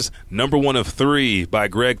Hulkverine's #1 of 3 by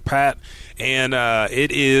Greg Pak. And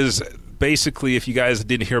it is... basically, if you guys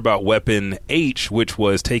didn't hear about Weapon H, which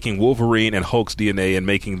was taking Wolverine and Hulk's DNA and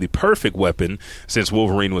making the perfect weapon, since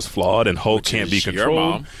Wolverine was flawed and Hulk can't be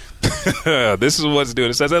controlled. This is what's doing.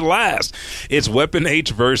 It says, at last, it's Weapon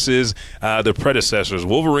H versus the predecessors,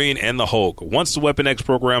 Wolverine and the Hulk. Once the Weapon X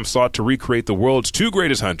program sought to recreate the world's two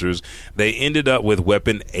greatest hunters, they ended up with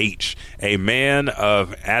Weapon H, a man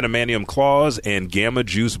of adamantium claws and gamma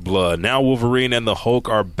juice blood. Now Wolverine and the Hulk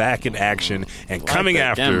are back in action and coming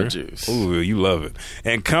after. Gamma juice. Ooh, you love it.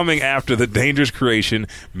 And coming after the dangerous creation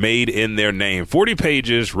made in their name. 40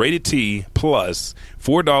 pages, rated T, plus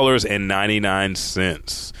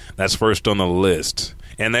 $4.99. That's first on the list.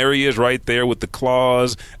 And there he is right there with the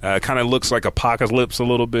claws. Kind of looks like Apocalypse a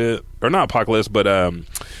little bit. Or not Apocalypse, but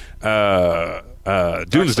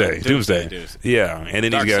Doomsday. Yeah. And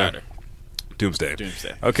then he's got Doomsday.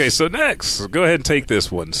 Okay, so next. Go ahead and take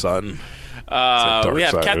this one, son. We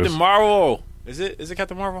have Captain Marvel. Is it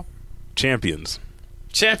Captain Marvel? Champions,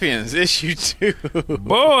 issue 2.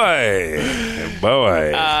 Boy.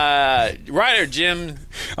 Writer Jim.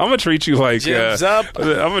 I'm gonna treat you like Jim's up. I'm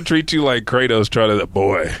gonna treat you like Kratos trying to.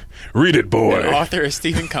 Boy, read it, boy. And author is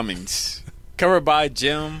Stephen Cummings. Covered by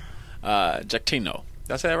Jim Giacchino.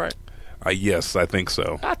 Did I say that right? Yes, I think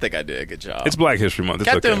so. I think I did a good job. It's Black History Month. It's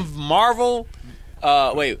Captain okay. Marvel.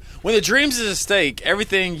 Wait. When the dreams is at stake,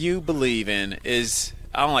 everything you believe in is.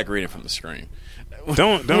 I don't like reading from the screen.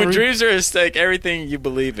 Don't when read. dreams are at stake, everything you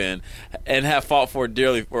believe in and have fought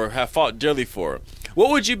dearly for.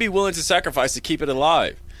 What would you be willing to sacrifice to keep it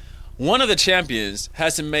alive? One of the champions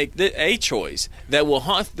has to make a choice that will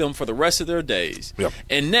haunt them for the rest of their days. Yep.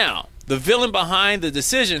 And now, the villain behind the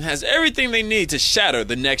decision has everything they need to shatter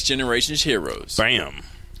the next generation's heroes. Bam.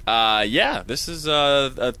 This is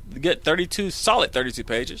get 32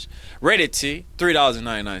 pages. Rated T,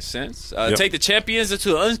 $3.99. Take the champions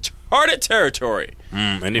into uncharted territory.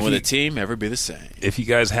 And if will the team ever be the same? If you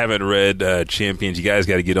guys haven't read Champions, you guys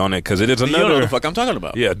got to get on it because it is You another. know what the fuck I'm talking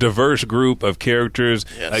about. Yeah, diverse group of characters.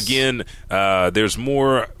 Yes. Again, there's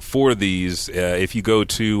more for these. If you go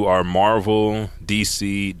to our Marvel,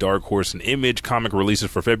 DC, Dark Horse, and Image comic releases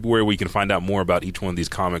for February, we can find out more about each one of these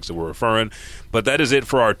comics that we're referring. But that is it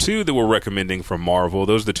for our two that we're recommending from Marvel.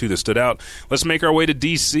 Those are the two that stood out. Let's make our way to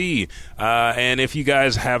DC. And if you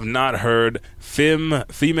guys have not heard,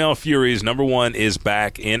 Female Furies #1 is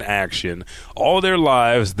back in action. All their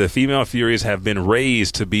lives, the Female Furies have been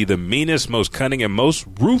raised to be the meanest, most cunning, and most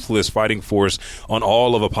ruthless fighting force on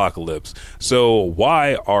all of Apocalypse. So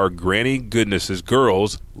why are Granny Goodness's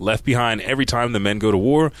girls left behind every time the men go to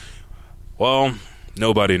war? Well,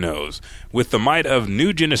 nobody knows. With the might of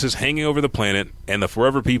New Genesis hanging over the planet and the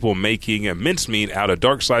Forever People making a mincemeat out of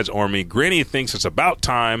Darkseid's army, Granny thinks it's about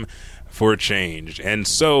time for a change. And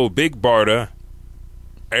so Big Barda,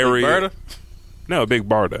 Big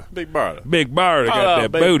Barda got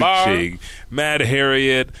that booty cheek. Mad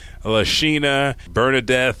Harriet, Lashina,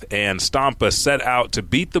 Bernadette, and Stampa set out to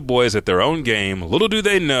beat the boys at their own game. Little do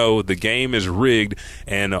they know the game is rigged,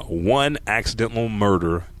 and one accidental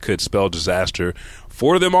murder could spell disaster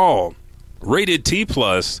for them all. Rated T+,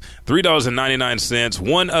 $3.99,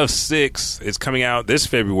 1 of 6. It's coming out this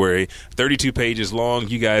February, 32 pages long.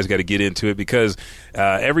 You guys got to get into it because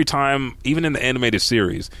every time, even in the animated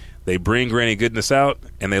series, they bring Granny Goodness out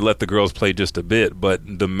and they let the girls play just a bit. But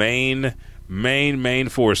the main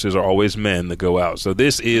forces are always men that go out. So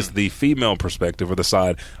this is the female perspective or the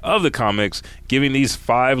side of the comics, giving these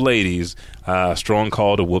 5 ladies a strong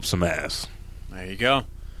call to whoop some ass. There you go.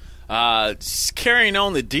 Carrying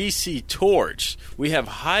on the DC torch, we have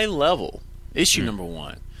High Level, issue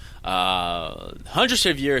 #1. Hundreds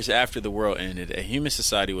of years after the world ended, a human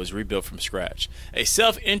society was rebuilt from scratch. A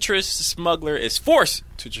self-interest smuggler is forced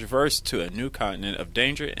to traverse to a new continent of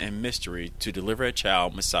danger and mystery to deliver a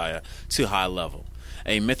child messiah to High Level,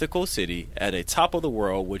 a mythical city at the top of the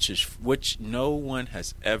world which no one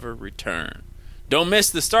has ever returned. Don't miss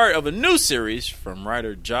the start of a new series from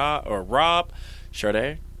writer Rob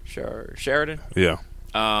Sheridan. Yeah.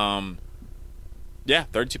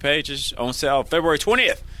 32 pages on sale February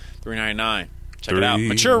 20th, $3.99. Check it out.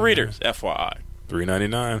 Mature readers, FYI.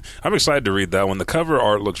 $3.99. I'm excited to read that one. The cover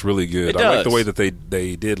art looks really good. I like the way that they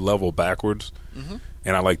did level backwards,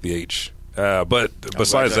 and I like the H. But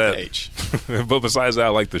besides that, I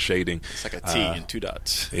like the shading. It's like a T and 2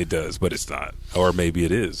 dots. It does, but it's not. Or maybe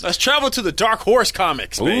it is. Let's travel to the Dark Horse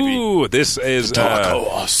comics, baby. Ooh, this is Dark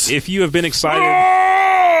Horse. If you have been excited.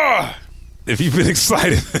 If you've been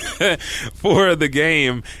excited for the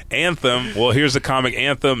game Anthem, well, here's the comic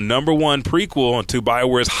Anthem #1 prequel to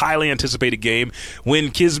BioWare's highly anticipated game. When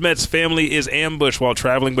Kismet's family is ambushed while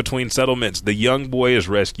traveling between settlements, the young boy is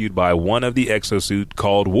rescued by one of the exosuit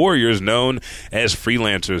called warriors known as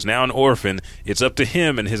freelancers. Now an orphan, it's up to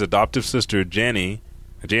him and his adoptive sister, Jenny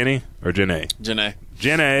or Janae?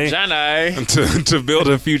 Jenny. Jenny. To build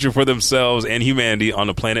a future for themselves and humanity on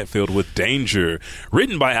a planet filled with danger.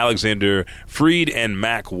 Written by Alexander Freed and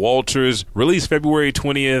Mac Walters. Released February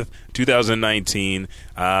 20th, 2019.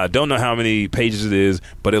 Don't know how many pages it is,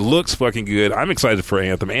 but it looks fucking good. I'm excited for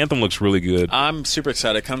Anthem. Anthem looks really good. I'm super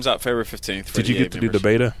excited. It comes out February 15th. Did you get to do the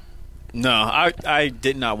beta? No, I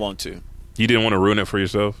did not want to. You didn't want to ruin it for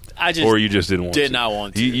yourself? Or you just didn't want to? Did not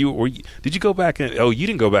want to. Did you go back and... Oh, you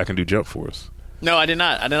didn't go back and do Jump Force. No, I did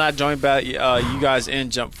not. I did not join back you guys in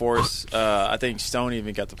Jump Force. I think Stone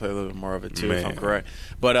even got to play a little bit more of it, too, if I'm correct.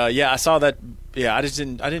 But, yeah, I saw that. Yeah, I just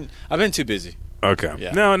didn't... I've been too busy. Okay.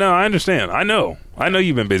 Yeah. No, I understand. I know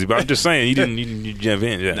you've been busy, but I'm just saying you didn't jump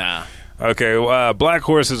in. Yeah. Nah. Okay, Black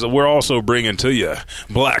Horses, we're also bringing to you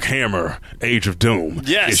Black Hammer, Age of Doom,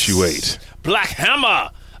 yes. Issue 8. Black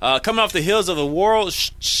Hammer! Coming off the heels of the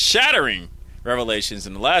world-shattering revelations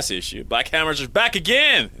in the last issue, Black Hammers are back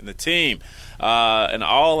again in the team, and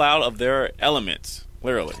all out of their elements,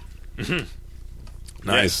 literally. Nice.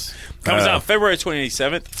 Yes. Comes out February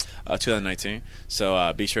 27th, 2019,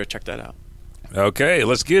 so be sure to check that out. Okay,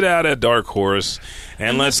 let's get out of Dark Horse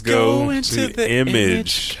and let's go into to the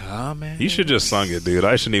Image. Comics. You should just sung it, dude.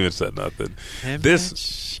 I shouldn't even said nothing.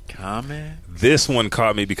 Image Comics. This one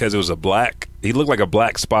caught me because it was he looked like a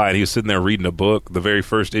black spy, and he was sitting there reading a book, the very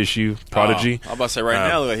first issue, Prodigy. I'm about to say right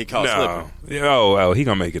now, he caught slipping. Oh, he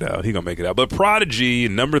gonna make it out. But Prodigy,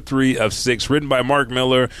 number 3 of 6, written by Mark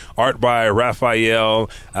Miller, art by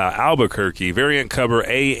Raphael Albuquerque, variant cover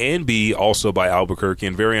A and B, also by Albuquerque,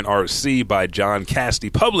 and variant art C by John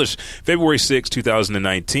Casty, published February 6,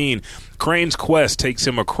 2019. Crane's quest takes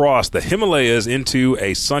him across the Himalayas into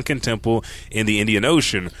a sunken temple in the Indian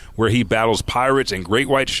Ocean, where he battles pirates and great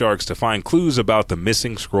white sharks to find clues about the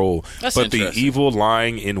missing scroll. That's but the interesting. evil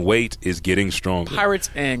lying in wait is getting stronger.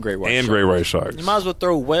 Pirates and great white sharks. Great white sharks. You might as well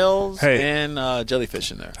throw whales and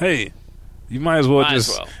jellyfish in there. Hey, you might as well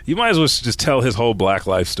just tell his whole black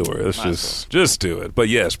life story. Let's just do it. But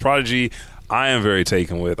yes, Prodigy, I am very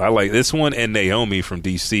taken with. I like this one, and Naomi from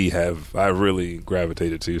DC I really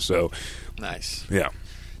gravitated to. So nice. Yeah.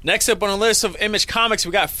 Next up on the list of Image Comics,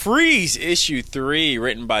 we got Freeze issue 3,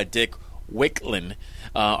 written by Dick Wicklin,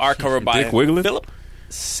 art cover by Philip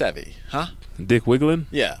Sevy. Huh? Dick Wicklin?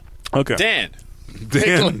 Yeah. Okay. Dan.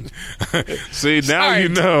 See, now you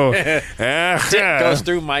know. Dick goes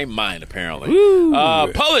through my mind, apparently.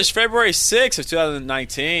 Published February 6th of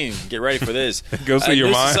 2019. Get ready for this. Goes through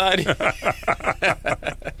your mind? Society.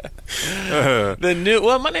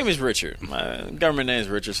 My name is Richard. My government name is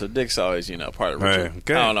Richard, so Dick's always, part of Richard. Right,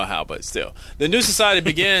 okay. I don't know how, but still. The new society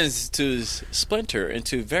begins to splinter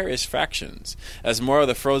into various factions as more of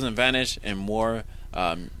the frozen vanish and more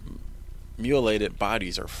mutilated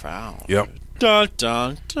bodies are found. Yep. Dun,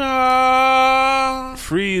 dun, dun.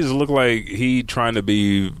 Freeze looked like he trying to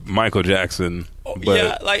be Michael Jackson.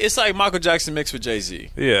 But it's like Michael Jackson mixed with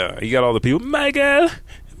Jay-Z. Yeah, he got all the people. Michael.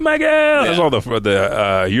 That's all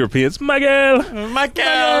the Europeans. Michael.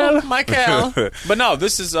 But no,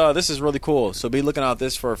 this is really cool. So be looking out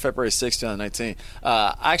this for February 6th, 2019.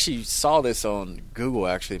 I actually saw this on Google.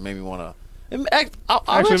 Actually, made me want to. Made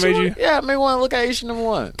you? Yeah, made me want to look at issue number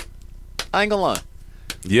 1. I ain't gonna lie.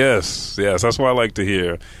 Yes, that's what I like to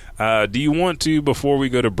hear. Do you want to, before we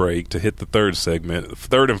go to break, to hit the third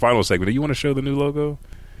and final segment, do you want to show the new logo?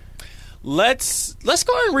 Let's go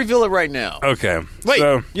ahead and reveal it right now. Okay.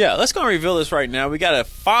 Wait, let's go and reveal this right now. We got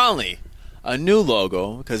finally a new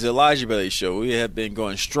logo, because the Elijah Bailey Show, we have been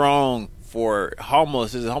going strong for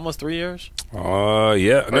almost 3 years?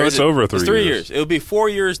 Yeah. No, it's over 3 years. It's 3 years. It'll be 4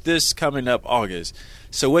 years this coming up August.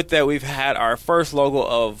 So with that, we've had our first logo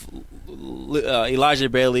of Elijah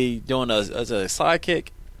Bailey doing as a sidekick.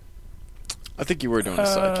 I think you were doing a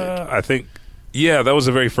sidekick. I think, that was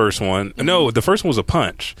the very first one. Mm-hmm. No, the first one was a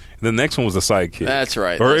punch. The next one was a sidekick. That's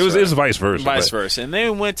right. Or it was vice versa. Vice versa. And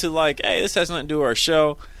then we went to hey, this has nothing to do with our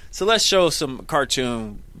show. So let's show some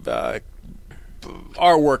cartoon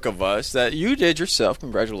artwork of us that you did yourself.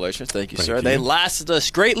 Congratulations. Thank you, sir. You. They lasted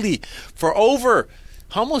us greatly for over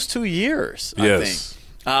almost 2 years, I think.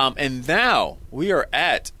 And now we are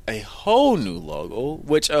at a whole new logo,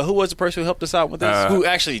 which who was the person who helped us out with this? Who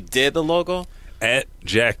actually did the logo? At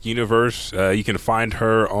Jack Universe. You can find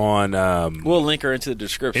her on... we'll link her into the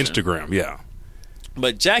description. Instagram, yeah.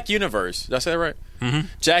 But Jack Universe, did I say that right? Mm-hmm.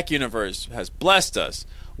 Jack Universe has blessed us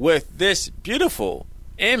with this beautiful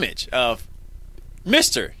image of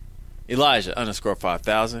Mr. Elijah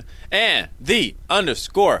 _5000 and the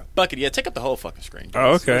 _bucket. Yeah, take up the whole fucking screen.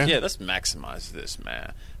 Oh, okay. Yeah, let's maximize this,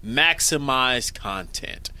 man. Maximize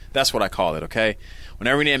content. That's what I call it, okay?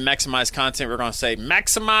 Whenever we need to maximize content, we're going to say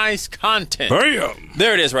maximize content. Bam!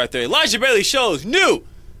 There it is right there. Elijah Bailey Show's new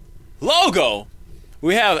logo.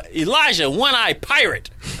 We have Elijah One-Eye Pirate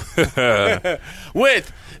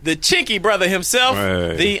with the Chinky brother himself,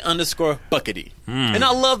 the _ Buckety. And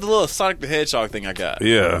I love the little Sonic the Hedgehog thing I got.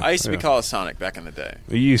 Yeah. I used to be called Sonic back in the day.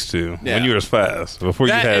 You used to. Yeah. When you were fast. Before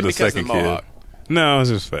That you had and the because second of the kid. mohawk. No, it was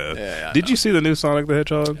just fast. Yeah, I Did know. you see the new Sonic the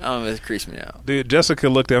Hedgehog? It creeps me out. Dude, Jessica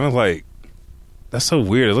looked at him and was like, that's so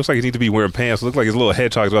weird. It looks like he needs to be wearing pants. It looks like his little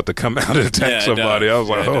hedgehog's about to come out and attack Yeah, it somebody. does. I was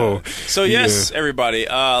like, Yeah, it oh. does. So, yes, everybody,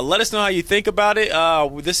 let us know how you think about it.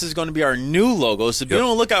 This is going to be our new logo, so be on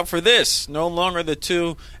the lookout for this. No longer the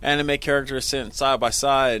two anime characters sitting side by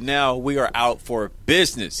side. Now we are out for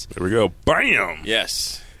business. There we go. Bam!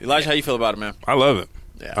 Yes. Elijah, how you feel about it, man? I love it.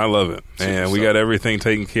 Yeah. I love it. And we got everything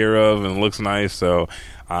taken care of and it looks nice. So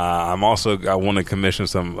I want to commission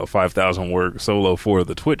some 5,000 work solo for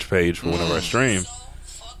the Twitch page for whenever I stream.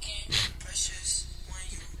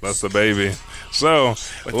 That's the baby. So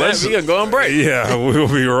we're going to go on break. Yeah, we'll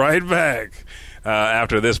be right back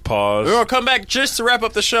after this pause. We're going to come back just to wrap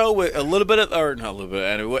up the show with a little bit of,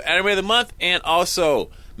 Anime of the Month and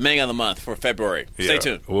also Manga of the Month for February. Stay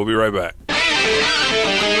tuned. We'll be right back.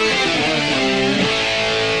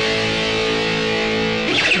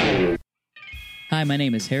 Hi, my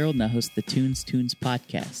name is Harold and I host the Tunes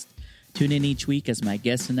podcast. Tune in each week as my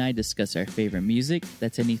guests and I discuss our favorite music,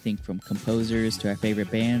 that's anything from composers to our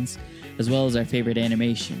favorite bands, as well as our favorite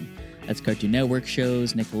animation. That's Cartoon Network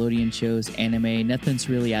shows, Nickelodeon shows, anime, nothing's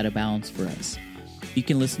really out of bounds for us. You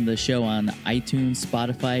can listen to the show on iTunes,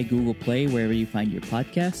 Spotify, Google Play, wherever you find your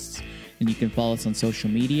podcasts. And you can follow us on social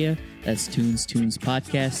media. That's Tunes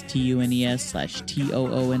Podcast,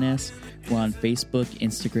 TUNES/TOONS. We're on Facebook,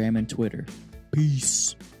 Instagram, and Twitter.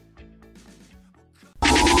 Peace.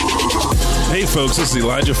 Hey folks, this is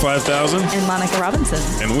Elijah 5000 and Monica Robinson,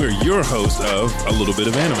 and we're your host of A Little Bit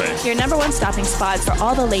of Anime, your #1 stopping spot for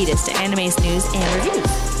all the latest anime's news and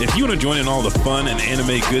reviews. If you want to join in all the fun and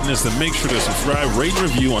anime goodness, then make sure to subscribe, rate, and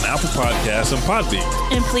review on Apple Podcasts and Podbean.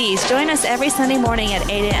 And please join us every Sunday morning at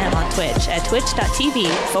 8 a.m. on Twitch at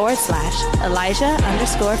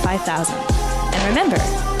twitch.tv/Elijah_5000. And remember,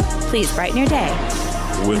 please brighten your day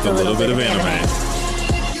with a little bit of anime.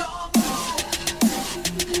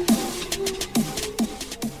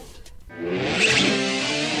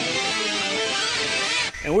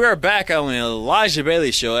 And we are back on the Elijah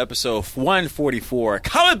Bailey Show, episode 144,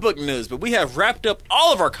 comic book news. But we have wrapped up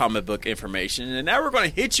all of our comic book information, and now we're going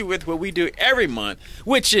to hit you with what we do every month,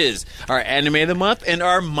 which is our anime of the month and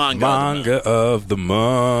our manga of the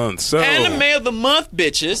month. So, anime of the month,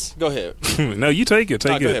 bitches. Go ahead. No, you take it.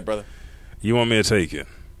 Go ahead, brother. You want me to take it?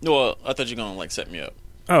 Well, I thought you were going to set me up.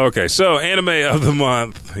 Oh, okay. So, anime of the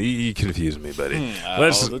month. You confuse me, buddy.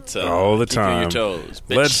 All the time. Your toes,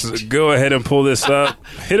 bitch. Let's go ahead and pull this up.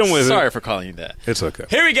 Hit him with Sorry for calling you that. It's okay.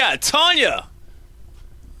 Here we got Tanya.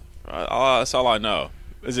 That's all I know.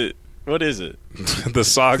 What is it? The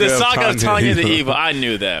Saga of Tanya the Evil. I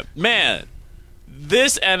knew that. Man,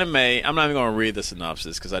 this anime, I'm not even going to read the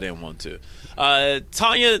synopsis because I didn't want to.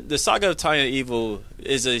 The Saga of Tanya the Evil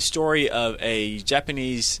is a story of a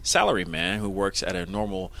Japanese salaryman who works at a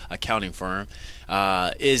normal accounting firm,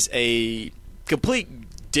 is a complete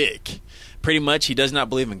dick. Pretty much, he does not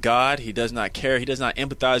believe in God. He does not care. He does not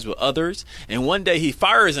empathize with others. And one day, he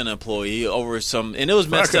fires an employee over some... And it was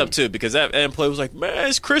messed up, too, because that employee was like, man,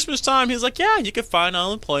 it's Christmas time. He's like, yeah, you can find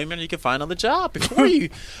unemployment or you can find another job before you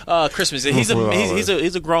Christmas. He's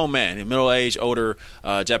a grown man, a middle-aged, older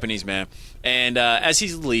Japanese man. And as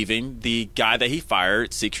he's leaving, the guy that he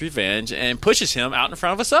fired seeks revenge and pushes him out in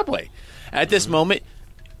front of a subway. At this moment...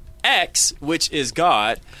 X, which is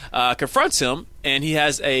God, confronts him, and he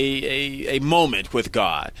has a moment with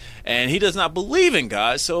God. And he does not believe in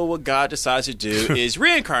God, so what God decides to do is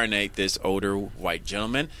reincarnate this older white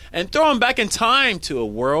gentleman and throw him back in time to a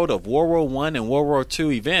world of World War I and World War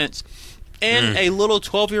II events in a little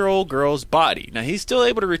 12-year-old girl's body. Now, he's still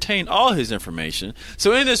able to retain all his information.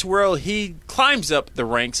 So in this world, he climbs up the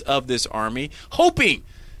ranks of this army, hoping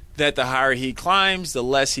that the higher he climbs, the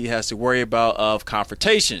less he has to worry about of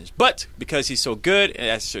confrontations. But because he's so good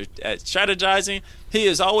at strategizing, he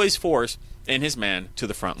is always forced in his man to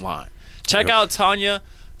the front line. Check out Tanya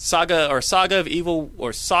Saga of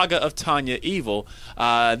Tanya Evil.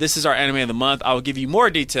 This is our anime of the month. I will give you more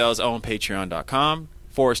details on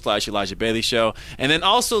patreon.com/Elijah Bailey Show. And then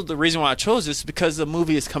also the reason why I chose this is because the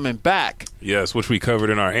movie is coming back. Yes, which we covered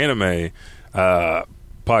in our anime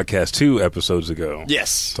podcast 2 episodes ago.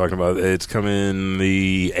 Yes. Talking about it's coming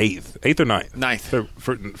the 8th or 9th? 9th.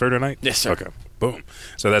 Third or 9th? Yes, sir. Okay. Boom.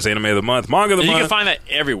 So that's Anime of the Month. Manga of the You Month. can find that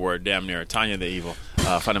everywhere, damn near. Tanya the Evil,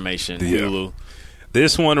 Funimation, Hulu.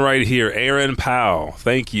 This one right here, Aaron Powell.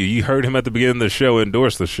 Thank you. You heard him at the beginning of the show,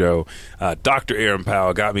 endorse the show. Dr. Aaron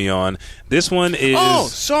Powell got me on. This one is... Oh,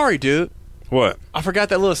 sorry, dude. What? I forgot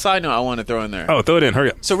that little side note I wanted to throw in there. Oh, throw it in.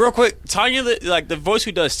 Hurry up. So real quick, Tanya, the voice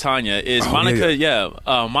who does Tanya is Monica.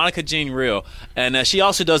 Monica Jean Real, and she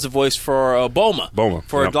also does the voice for Bulma.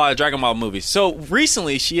 For a lot of Dragon Ball movies. So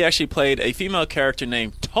recently, she actually played a female character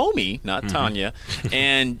named Tomi, not Tanya,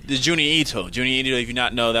 and the Junie Ito. Junie Ito, if you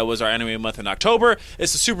not know, that was our anime month in October.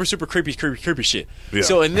 It's a super creepy shit. Yeah.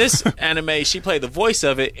 So in this anime, she played the voice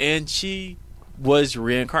of it, and she was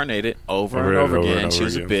reincarnated over and over again. She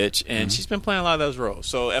was a bitch, and she's been playing a lot of those roles.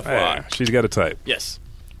 So FYI. Hey, she's got a type. Yes.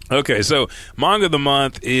 Okay, so Manga of the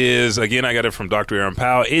Month is, again, I got it from Dr. Aaron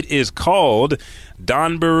Powell. It is called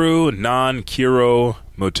Danbaru non Kiro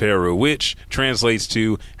Moteru, which translates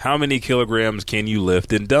to how many kilograms can you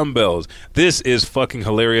lift in dumbbells? This is fucking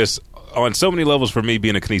hilarious on so many levels for me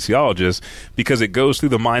being a kinesiologist, because it goes through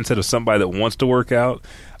the mindset of somebody that wants to work out,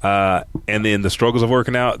 and then the struggles of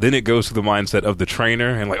working out. Then it goes through the mindset of the trainer,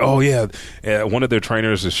 and like, oh yeah, one of their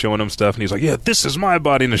trainers is showing them stuff, and he's like, yeah, this is my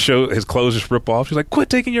body, and his clothes just rip off. She's like, quit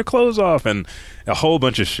taking your clothes off, and a whole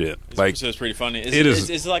bunch of shit. Like, so it's pretty funny.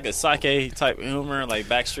 It's like a sake type humor, like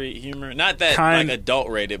Backstreet humor, not that like adult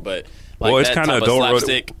rated, but. Like well, it's kind of adult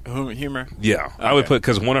slapstick humor. Yeah, okay. I would put,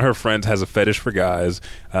 because one of her friends has a fetish for guys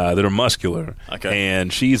that are muscular,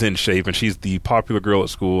 and she's in shape, and she's the popular girl at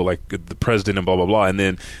school, like the president and blah blah blah. And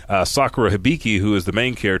then Sakura Hibiki, who is the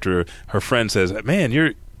main character, her friend says, "Man,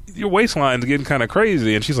 your waistline's getting kind of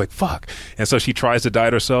crazy," and she's like, fuck. And so she tries to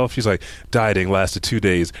diet herself. She's like, dieting lasted 2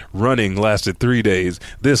 days, running lasted 3 days,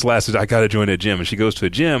 this lasted, I gotta join a gym. And she goes to a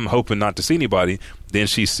gym hoping not to see anybody. Then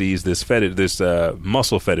she sees this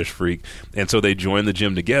muscle fetish freak, and so they join the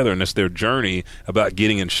gym together, and it's their journey about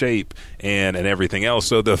getting in shape and everything else.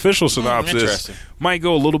 So the official synopsis might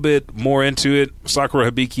go a little bit more into it.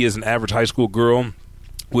 Sakura Hibiki is an average high school girl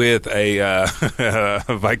with a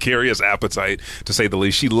vicarious appetite, to say the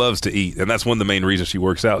least. She loves to eat, and that's one of the main reasons she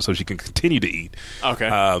works out, so she can continue to eat. Okay.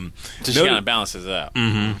 So she kind of balances it out.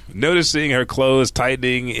 Mm-hmm. Noticing her clothes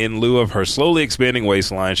tightening in lieu of her slowly expanding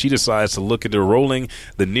waistline, she decides to look into rolling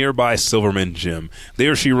the nearby Silverman gym.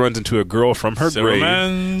 There she runs into a girl from her grade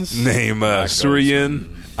named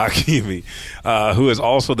Suryan Akemi, who is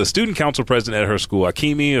also the student council president at her school.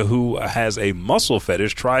 Akemi, who has a muscle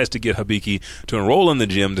fetish, tries to get Hibiki to enroll in the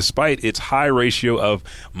gym despite its high ratio of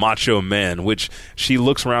macho men, which she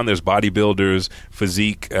looks around, there's bodybuilders,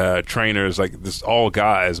 physique trainers, like this, all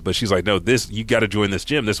guys, but she's like, no, you got to join this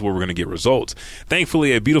gym. This is where we're going to get results.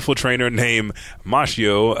 Thankfully, a beautiful trainer named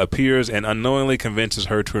Mashio appears and unknowingly convinces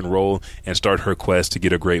her to enroll and start her quest to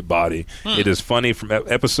get a great body. It is funny from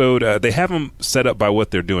episode, they have them set up by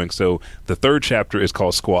what they're doing. So the third chapter is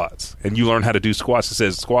called Squats, and you learn how to do squats. It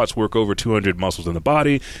says squats work over 200 muscles in the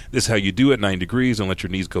body. This is how you do it, 90 degrees, and let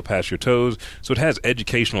your knees go past your toes. So it has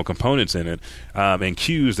educational components in it, and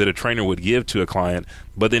cues that a trainer would give to a client.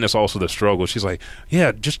 But then it's also the struggle. She's like,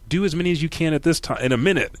 yeah, just do as many as you can at this time in a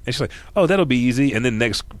minute. And she's like, oh, that'll be easy. And then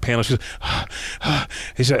next panel, she's like,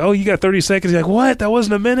 he's like, oh, you got 30 seconds. He's like, what? That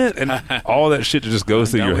wasn't a minute? And all that shit just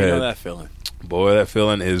goes through your head. I know that feeling. Boy, that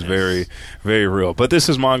feeling is very, very real. But this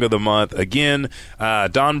is Manga of the Month. Again,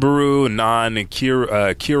 Danbaru non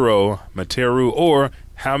Kiro Moteru, or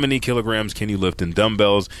how many kilograms can you lift in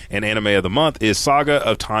dumbbells? And Anime of the Month is Saga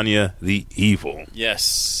of Tanya the Evil.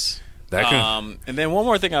 Yes. And then one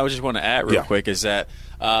more thing I just want to add real quick is that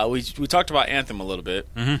we talked about Anthem a little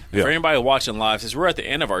bit. Mm-hmm. For anybody watching live, since we're at the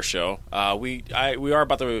end of our show, we are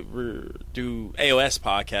about to do AOS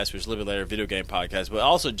podcast, which is Live It Later video game podcast, but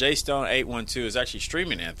also JStone812 is actually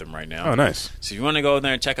streaming Anthem right now. Oh, nice. So if you want to go in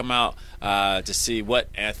there and check him out to see what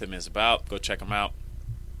Anthem is about, go check him out.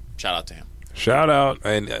 Shout out to him. Shout out.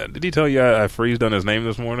 And did he tell you I freezed on his name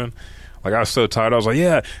this morning? Like, I was so tired. I was like,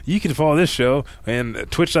 yeah, you can follow this show and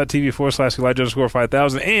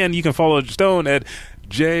twitch.tv/Elijah_5000, and you can follow Stone at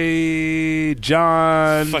J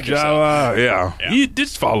John Java. Yeah. You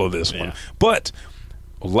just follow this one. But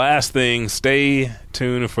last thing, stay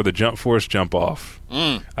tuned for the Jump Force Jump Off.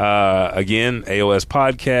 Again, AOS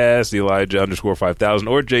Podcast, the Elijah_5000,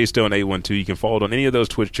 or JStone812. You can follow it on any of those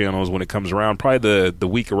Twitch channels when it comes around, probably the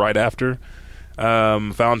week right after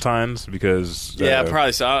Valentine's, because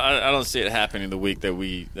probably so. I don't see it happening the week that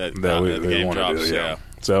the game drops.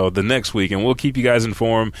 So the next week, and we'll keep you guys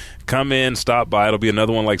informed. Come in, stop by. It'll be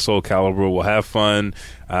another one like Soul Calibur. We'll have fun.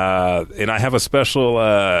 And I have a special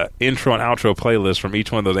intro and outro playlist from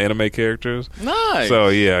each one of those anime characters. Nice. So,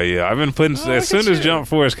 yeah. I've been putting, as soon as Jump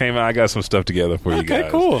Force came out, I got some stuff together for you guys.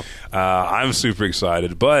 Okay, cool. I'm super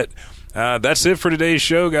excited. But that's it for today's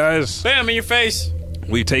show, guys. Bam, in your face.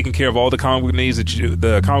 We've taken care of all the comic book news that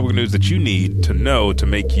you need to know to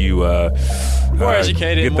make you more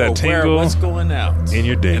educated, get more that aware tingle of what's going out in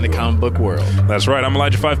your dingle. in the comic book world. That's right. I'm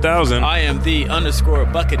Elijah 5000. I am the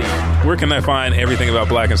 _Buckety. Where can I find everything about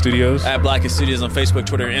Blacken Studios? At Blacken Studios on Facebook,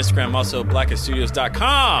 Twitter, and Instagram. Also,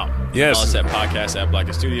 blackenstudios.com. Yes. Follow us at podcast at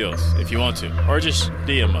Blacken Studios if you want to, or just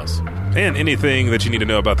DM us. And anything that you need to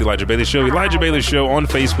know about the Elijah Bailey Show, Elijah Bailey Show on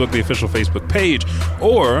Facebook, the official Facebook page,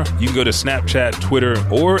 or you can go to Snapchat, Twitter,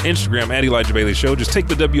 or Instagram at Elijah Bailey Show. Just take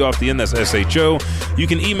the W off the end, that's SHO. You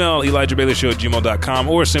can email ElijahBaileyShow@gmail.com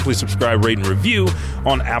or simply subscribe, rate, and review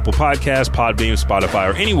on Apple Podcasts, Podbeam,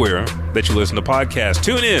 Spotify, or anywhere that you listen to podcasts.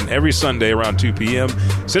 Tune in every Sunday around 2 p.m.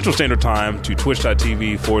 Central Standard Time to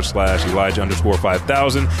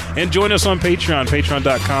twitch.tv/Elijah_5000 and join us on Patreon,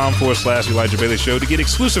 patreon.com/Elijah Bailey Show to get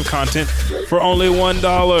exclusive content for only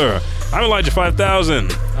 $1. I'm Elijah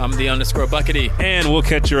 5000. I'm the _Buckety. And we'll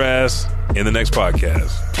catch your ass in the next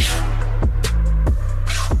podcast.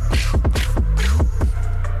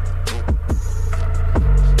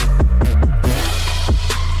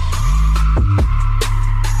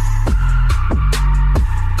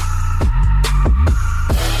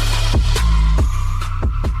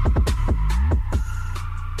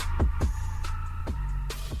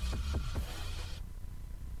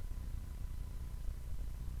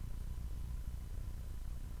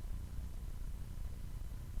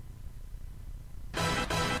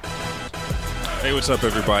 Hey, what's up,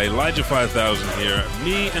 everybody? Elijah 5000 here.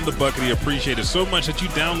 Me and the Buckety appreciate it so much that you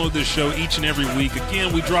download this show each and every week.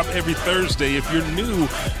 Again, we drop every Thursday. If you're new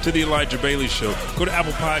to the Elijah Bailey Show, go to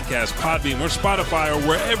Apple Podcasts, Podbeam, or Spotify, or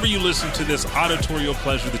wherever you listen to this auditorial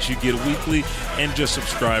pleasure that you get weekly, and just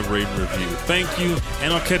subscribe, rate, and review. Thank you,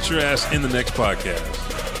 and I'll catch your ass in the next podcast.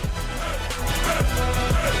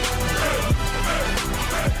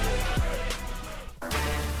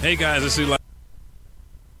 Hey, guys, this is Elijah.